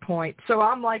really good point. So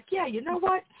I'm like, yeah, you know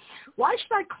what? Why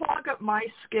should I clog up my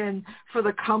skin for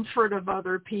the comfort of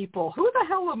other people? Who the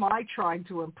hell am I trying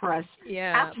to impress?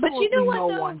 Yeah. Absolutely but you know what,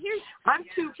 no though? one.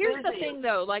 Here's the thing,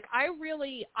 though. Like, I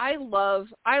love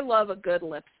a good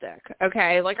lipstick,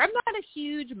 okay? Like, I'm not a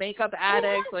huge makeup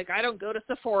addict. Like, I don't go to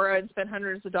Sephora and spend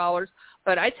hundreds of dollars.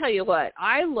 But I tell you what,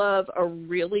 I love a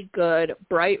really good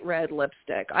bright red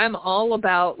lipstick. I'm all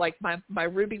about, like, my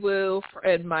Ruby Woo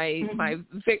and my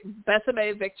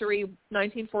Besame Victory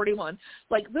 1941.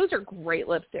 Like, those are great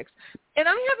lipsticks. And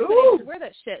I haven't been able to wear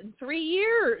that shit in 3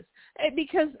 years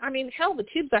because, I mean, hell, the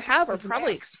tubes I have are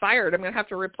probably expired. I'm going to have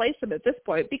to replace them at this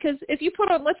point because if you put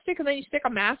on lipstick and then you stick a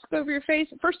mask over your face,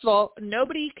 first of all,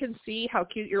 nobody can see how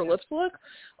cute your lips look.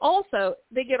 Also,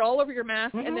 they get all over your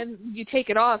mask and then you take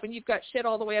it off and you've got shit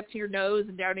all the way up to your nose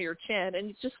and down to your chin,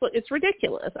 and it's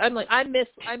ridiculous. I'm like, I miss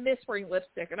wearing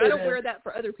lipstick, and I don't wear that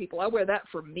for other people. I wear that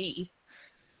for me.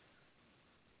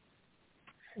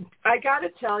 I got to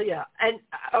tell you, and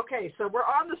okay, so we're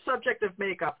on the subject of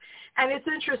makeup, and it's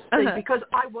interesting because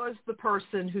I was the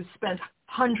person who spent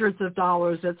hundreds of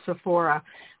dollars at Sephora.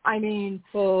 I mean,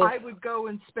 I would go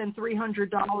and spend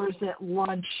 $300 at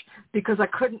lunch because I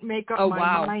couldn't make up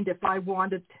my mind if I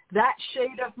wanted that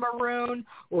shade of maroon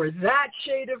or that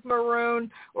shade of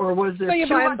maroon, or was there too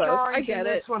much orange in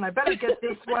this one? I better get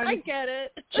this one. I get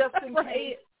it. Just in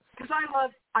case. Because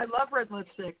I love red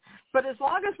lipstick, but as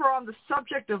long as we're on the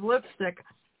subject of lipstick,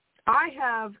 I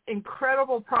have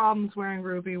incredible problems wearing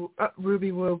Ruby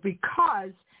Woo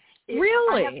because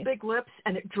I have big lips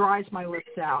and it dries my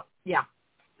lips out. Yeah,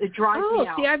 it dries me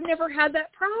out. See, I've never had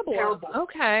that problem. Terrible.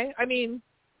 Okay, I mean,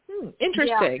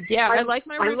 interesting. Yeah, I like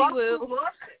my Ruby Woo.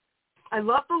 I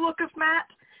love the look of matte.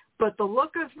 But the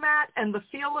look of matte and the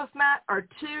feel of matte are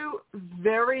two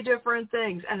very different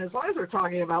things. And as long as we're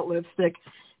talking about lipstick,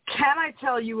 can I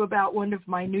tell you about one of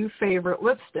my new favorite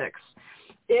lipsticks?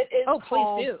 It is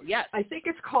called, please do. Yes. I think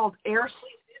it's called Air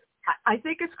I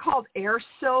think it's called Air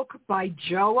Silk by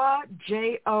Joah,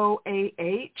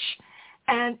 Joah,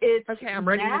 and it's okay. I'm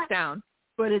writing matte, this down.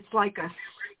 but it's like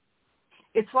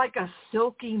a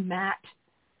silky matte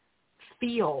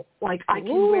feel. Like I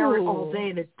can wear it all day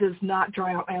and it does not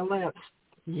dry out my lips.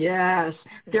 Yes,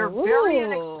 they're very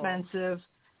inexpensive.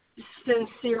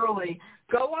 Sincerely,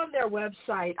 go on their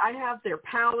website. I have their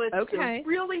palettes. Okay. They're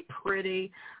really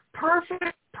pretty.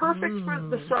 Perfect for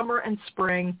the summer and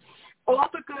spring. All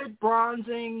the good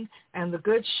bronzing and the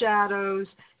good shadows.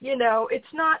 You know, it's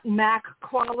not MAC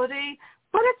quality,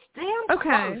 but it's damn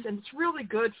close, and it's really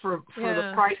good for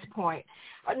the price point.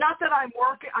 Not that I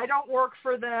don't work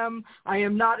for them. I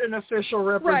am not an official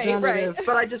representative,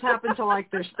 but I just happen to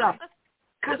like their stuff.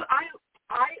 Because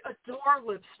I adore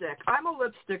lipstick. I'm a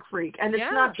lipstick freak, and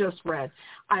it's not just red.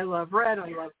 I love red. I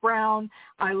love brown.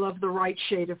 I love the right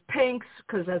shade of pinks,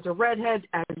 because as a redhead,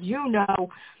 as you know,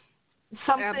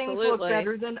 some things look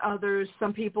better than others.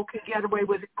 Some people can get away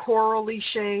with corally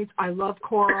shades. I love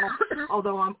coral,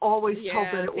 although I'm always told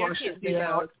that it washes me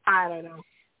out. I don't know.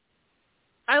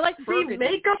 I like burgundy,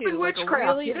 makeup too, and like witchcraft.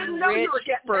 Really you didn't know you were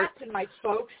getting that tonight,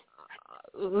 folks.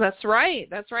 That's right.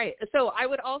 So I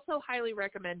would also highly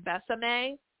recommend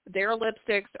Besame. Their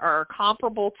lipsticks are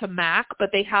comparable to MAC,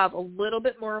 but they have a little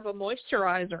bit more of a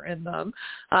moisturizer in them.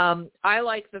 I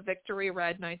like the Victory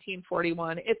Red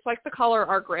 1941. It's like the color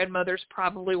our grandmothers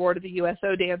probably wore to the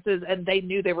USO dances, and they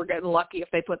knew they were getting lucky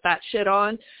if they put that shit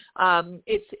on.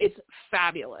 It's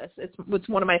fabulous. It's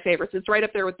one of my favorites. It's right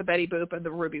up there with the Betty Boop and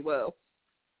the Ruby Woo.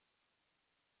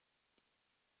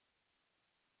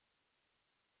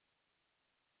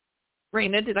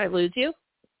 Raina, did I lose you?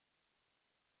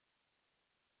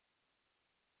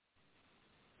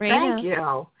 Raina. Thank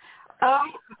you.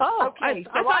 Okay,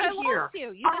 so I thought I'm I here. Lost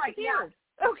you. You disappeared.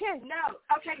 Okay. No.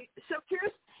 Okay. So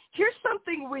here's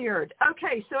something weird.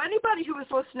 Okay. So anybody who was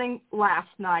listening last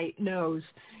night knows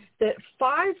that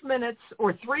 5 minutes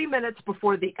or 3 minutes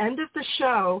before the end of the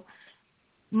show,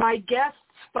 my guest's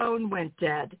phone went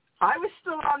dead. I was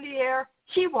still on the air.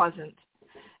 He wasn't.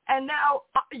 And now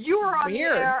you were on the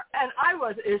air, and I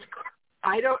was.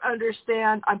 I don't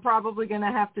understand. I'm probably going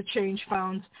to have to change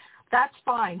phones. That's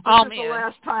fine. This is the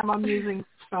last time I'm using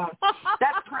this phone.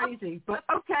 That's crazy, but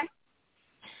okay.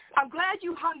 I'm glad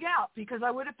you hung out, because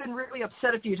I would have been really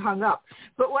upset if you'd hung up.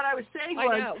 But what I was saying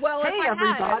was, hey,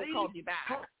 everybody. I would have called you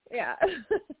back. Yeah.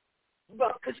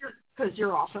 Well, because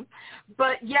you're awesome.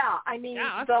 But yeah, I mean,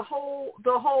 the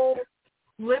whole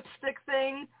lipstick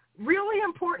thing. Really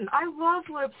important. I love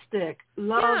lipstick.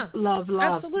 Love.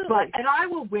 Absolutely. And I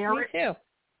will wear Me it. Too.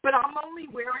 But I'm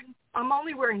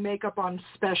only wearing makeup on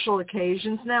special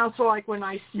occasions now. So like when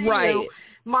I see you,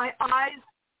 my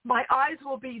eyes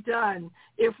will be done.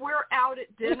 If we're out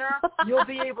at dinner, you'll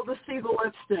be able to see the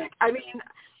lipstick. I mean,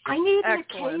 I need an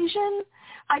occasion.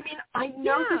 I mean, I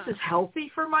know this is healthy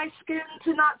for my skin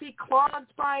to not be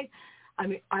clogged by. I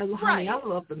mean, honey, I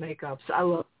love the makeups. I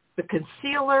love the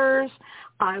concealers,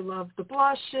 I love the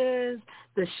blushes,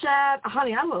 the shade.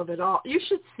 Honey, I love it all. You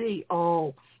should see.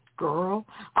 Oh, girl,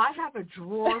 I have a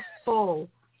drawer full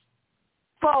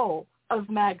of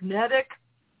magnetic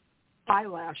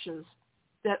eyelashes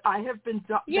that I have been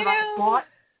that I bought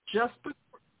just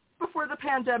before the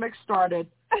pandemic started.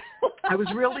 I was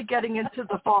really getting into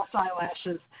the false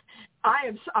eyelashes.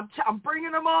 I'm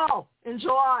bringing them all in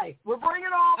July. We're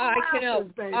bringing all the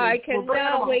lashes, baby. I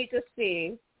cannot wait to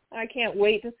see. I can't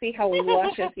wait to see how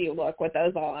luscious you look with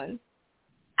those on.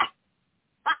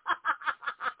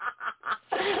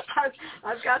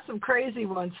 I've got some crazy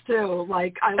ones too.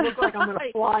 Like I look like I'm going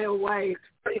to fly away. It's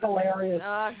pretty hilarious.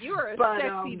 You are a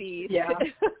sexy beast. Yeah.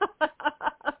 I'm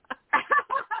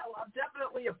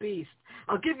definitely a beast.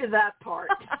 I'll give you that part.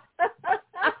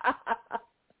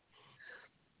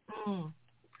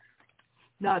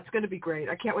 No, it's going to be great.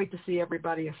 I can't wait to see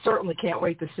everybody. I certainly can't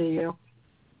wait to see you.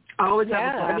 I always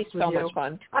have a blast with you. That'll be so much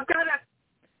fun.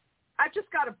 I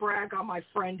just got to brag on my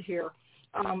friend here.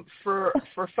 For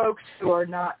folks who are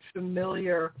not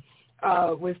familiar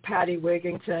with Patti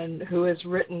Wigington, who has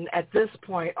written at this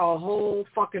point a whole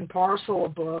fucking parcel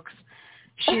of books.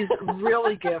 She's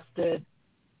really gifted,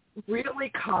 really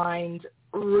kind,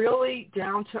 really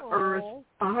down to earth,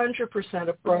 100%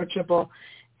 approachable,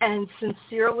 and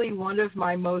sincerely one of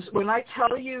my most. When I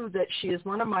tell you that she is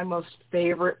one of my most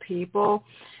favorite people,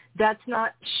 that's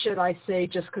not shit I say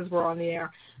just because we're on the air.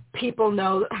 People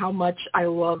know how much I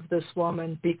love this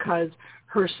woman because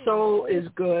her soul is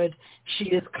good. She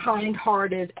is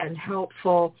kind-hearted and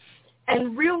helpful.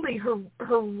 And really,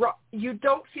 you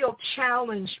don't feel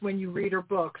challenged when you read her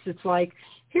books. It's like,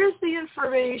 here's the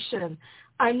information.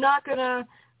 I'm not going to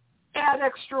add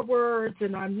extra words,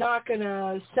 and I'm not going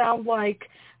to sound like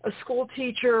a school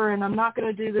teacher, and I'm not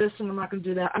going to do this, and I'm not going to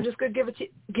do that. I'm just going to give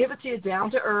it to you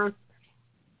down to earth,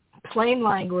 plain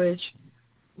language,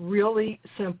 really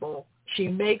simple. She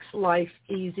makes life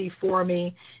easy for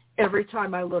me every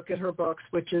time I look at her books,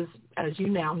 which is, as you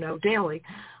now know, daily.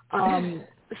 So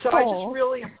I just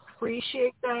really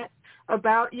appreciate that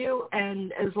about you,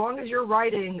 and as long as you're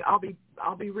writing,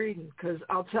 I'll be reading, because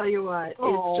I'll tell you what,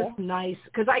 it's just nice,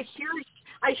 because I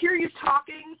hear you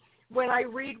talking. When I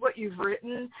read what you've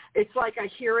written, it's like I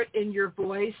hear it in your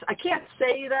voice. I can't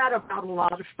say that about a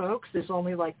lot of folks. There's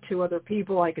only like 2 other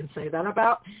people I can say that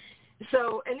about.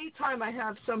 So anytime I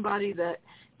have somebody that,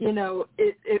 you know,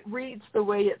 it reads the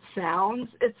way it sounds,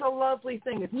 it's a lovely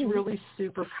thing. It's really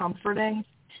super comforting.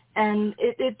 And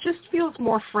it just feels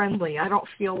more friendly. I don't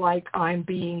feel like I'm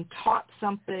being taught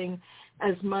something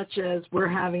as much as we're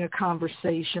having a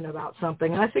conversation about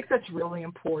something. And I think that's really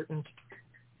important.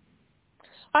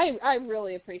 I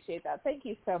really appreciate that. Thank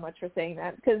you so much for saying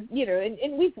that, because, you know,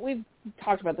 and we've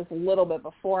talked about this a little bit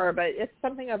before, but it's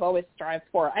something I've always strived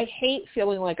for. I hate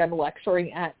feeling like I'm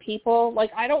lecturing at people.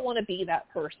 Like, I don't want to be that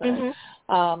person.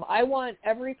 I want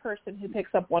every person who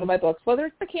picks up one of my books, whether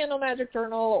it's the Candle Magic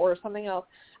Journal or something else,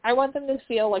 I want them to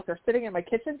feel like they're sitting at my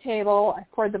kitchen table. I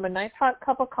poured them a nice hot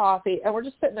cup of coffee, and we're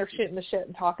just sitting there shooting the shit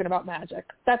and talking about magic.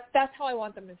 That's how I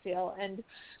want them to feel, and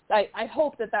I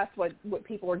hope that that's what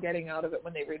people are getting out of it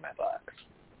when they read my books.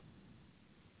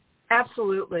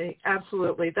 Absolutely,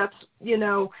 absolutely. That's, you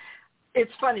know,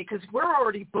 it's funny because we're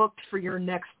already booked for your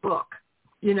next book.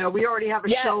 You know, we already have a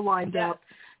show lined up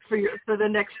for the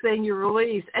next thing you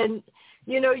release, and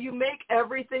you know, you make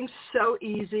everything so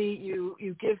easy. You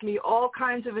give me all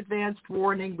kinds of advanced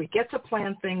warning. We get to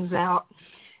plan things out,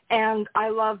 and I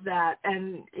love that.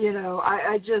 And, you know,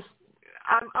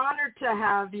 I'm honored to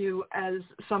have you as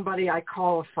somebody I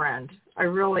call a friend. I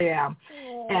really am.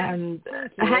 And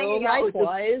hanging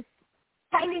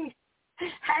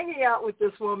out with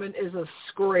this woman is a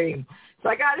scream. So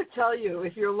I got to tell you,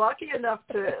 if you're lucky enough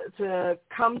to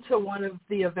come to one of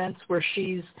the events where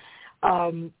she's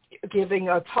giving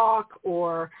a talk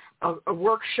or a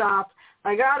workshop,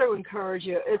 I got to encourage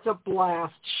you. It's a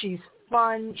blast. She's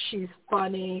fun. She's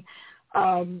funny.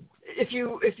 If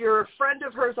you're a friend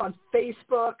of hers on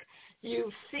Facebook,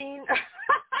 you've seen.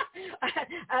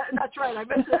 That's right. I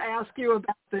meant to ask you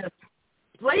about this.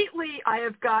 Lately, I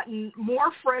have gotten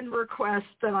more friend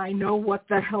requests than I know what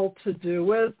the hell to do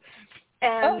with,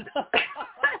 and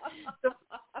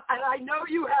and I know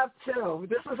you have too.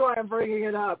 This is why I'm bringing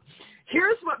it up.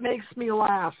 Here's what makes me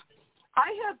laugh.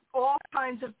 I have all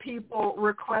kinds of people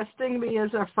requesting me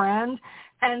as a friend,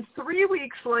 and 3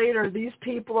 weeks later, these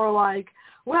people are like,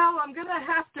 well, I'm going to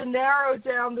have to narrow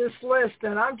down this list,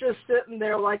 and I'm just sitting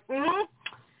there like, go ahead.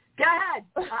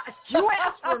 You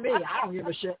asked for me. I don't give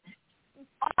a shit.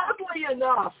 Oddly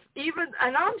enough,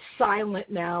 and I'm silent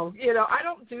now. You know, I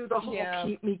don't do the whole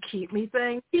keep me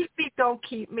thing. Keep me, don't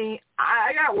keep me.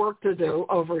 I got work to do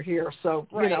over here, so,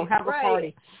 you know, have a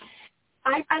party.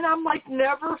 I'm like,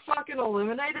 never fucking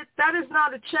eliminate it. That is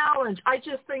not a challenge. I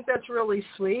just think that's really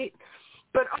sweet.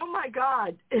 But, oh, my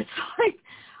God, it's like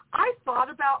I thought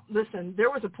about, listen,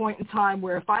 there was a point in time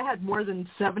where if I had more than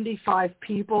 75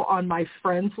 people on my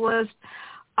friends list,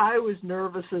 I was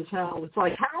nervous as hell. It's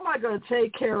like, how am I going to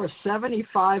take care of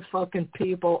 75 fucking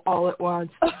people all at once?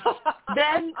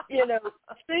 Then, you know,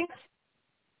 things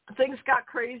got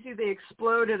crazy. They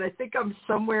exploded. I think I'm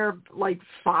somewhere like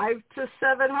 500 to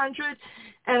 700.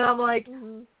 And I'm like,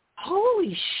 holy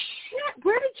shit,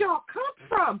 where did y'all come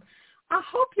from? I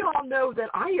hope y'all know that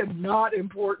I am not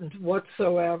important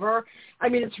whatsoever. I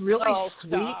mean, it's really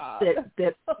sweet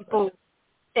that people...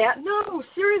 no,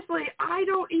 seriously, I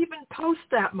don't even post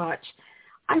that much.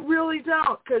 I really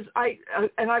don't, because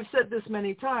and I've said this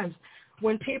many times,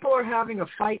 when people are having a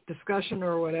fight, discussion,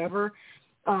 or whatever,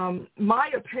 my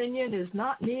opinion is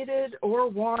not needed or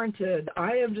warranted.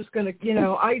 I am just going to, you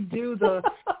know, I do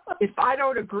if I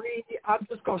don't agree, I'm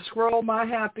just going to scroll my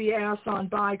happy ass on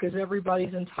by, because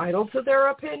everybody's entitled to their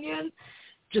opinion,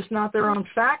 just not their own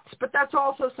facts. But that's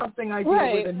also something I deal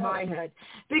with in my head.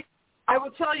 I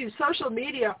will tell you, social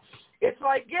media, it's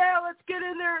like, yeah, let's get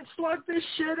in there and slug this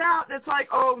shit out. And it's like,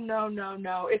 oh, no.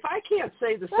 If I can't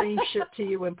say the same shit to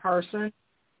you in person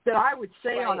that I would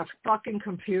say on a fucking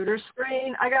computer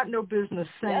screen, I got no business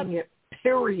saying it,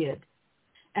 period.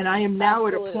 And I am now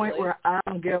at a point where I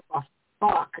don't give a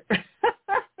fuck.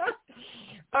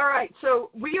 All right, so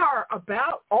we are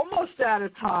about almost out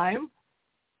of time.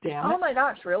 Damn it. Oh, my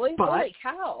gosh, really? But, holy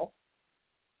cow.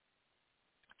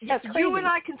 Yes, you and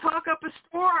I can talk up a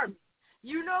storm.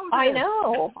 You know this. I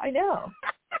know.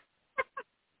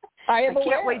 I am I can't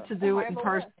aware. wait to do it in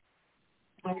person.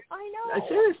 I know.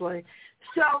 Seriously.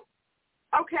 So,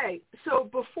 okay. So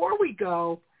before we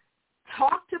go,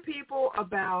 talk to people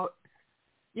about.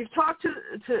 You've talked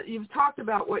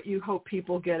about what you hope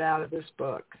people get out of this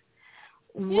book.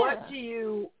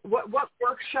 Yeah. What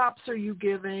workshops are you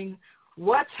giving?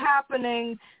 What's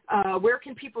happening? Where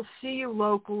can people see you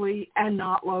locally and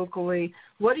not locally?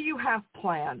 What do you have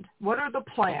planned? What are the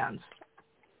plans?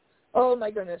 Oh,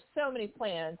 my goodness, so many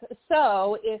plans.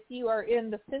 So if you are in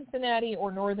the Cincinnati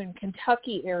or Northern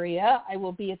Kentucky area, I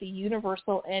will be at the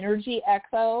Universal Energy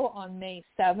Expo on May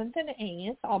 7th and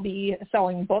 8th. I'll be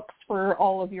selling books for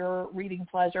all of your reading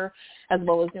pleasure, as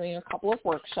well as doing a couple of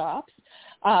workshops.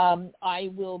 I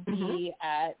will be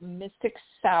at Mystic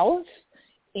South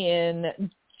in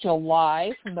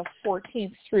July from the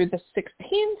 14th through the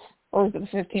 16th. Or is it the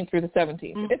 15th through the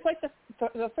 17th? It's like the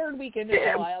third weekend in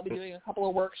July. I'll be doing a couple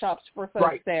of workshops for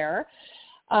folks there.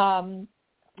 I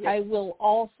will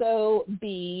also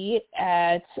be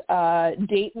at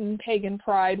Dayton Pagan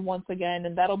Pride once again,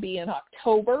 and that'll be in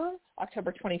October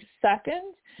 22nd.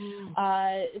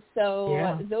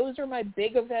 Those are my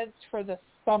big events for the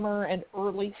summer and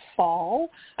early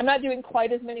fall. I'm not doing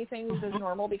quite as many things as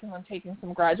normal because I'm taking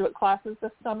some graduate classes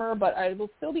this summer, but I will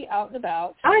still be out and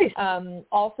about. Nice.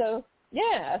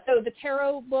 So the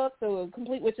tarot book, the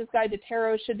Complete Witch's Guide to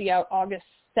Tarot, should be out August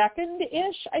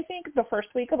 2nd-ish, I think, the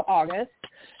first week of August.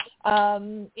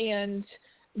 And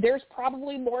there's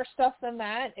probably more stuff than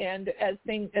that, and as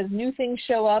new things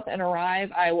show up and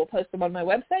arrive, I will post them on my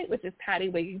website, which is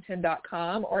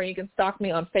PattiWigington.com, or you can stalk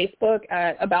me on Facebook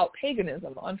at About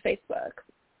Paganism on Facebook.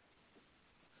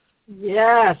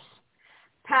 Yes.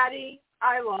 Patti,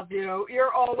 I love you.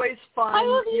 You're always fun. I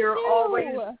love you You're too.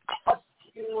 always a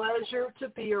pleasure to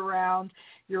be around.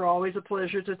 You're always a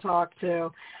pleasure to talk to.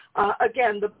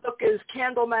 Again, the book is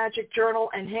Candle Magic Journal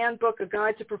and Handbook, a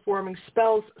guide to performing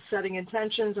spells, setting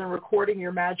intentions, and recording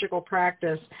your magical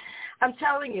practice. I'm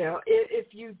telling you,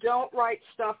 if you don't write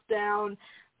stuff down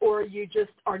or you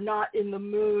just are not in the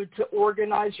mood to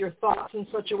organize your thoughts in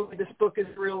such a way, this book is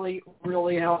really,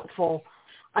 really helpful.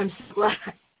 I'm so glad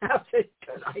I have it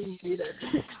because I need it.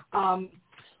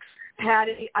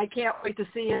 Patti, I can't wait to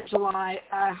see you in July.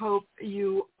 I hope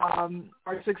you are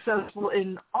successful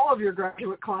in all of your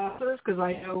graduate classes because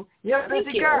I know you're a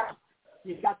busy girl.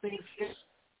 You got things.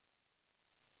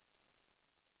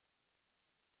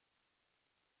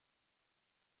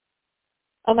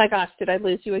 Oh, my gosh. Did I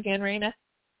lose you again, Raina?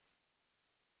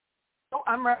 Oh,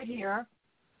 I'm right here.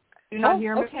 Do you not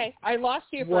hear me? Okay. I lost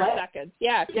you for a second.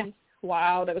 Yeah.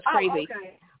 Wow, that was crazy.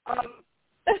 Oh, okay.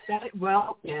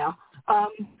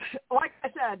 Like I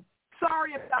said,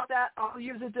 sorry about that. I'll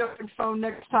use a different phone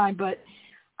next time. But,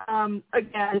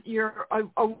 again, you're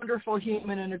a wonderful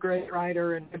human and a great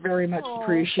writer, and I very much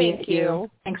appreciate thank you.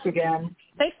 Thanks again.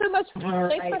 Thanks so much. All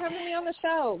Thanks right. for having me on the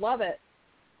show. Love it.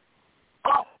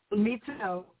 Oh, me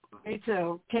too. Me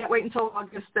too. Can't wait until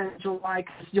August and July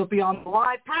because you'll be on the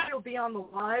live. Patti will be on the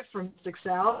live from Mystic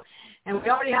South, and we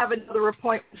already have another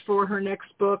appointment for her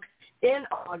next book in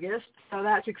August, so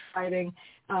that's exciting.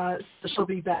 So she'll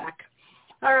be back.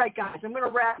 All right, guys, I'm going to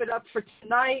wrap it up for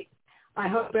tonight. I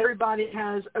hope everybody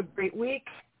has a great week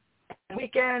and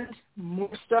weekend. More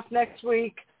stuff next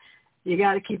week. You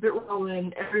got to keep it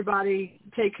rolling. Everybody,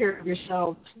 take care of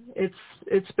yourselves.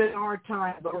 It's been a hard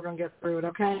time, but we're going to get through it,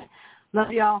 okay?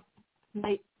 Love y'all.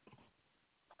 Night.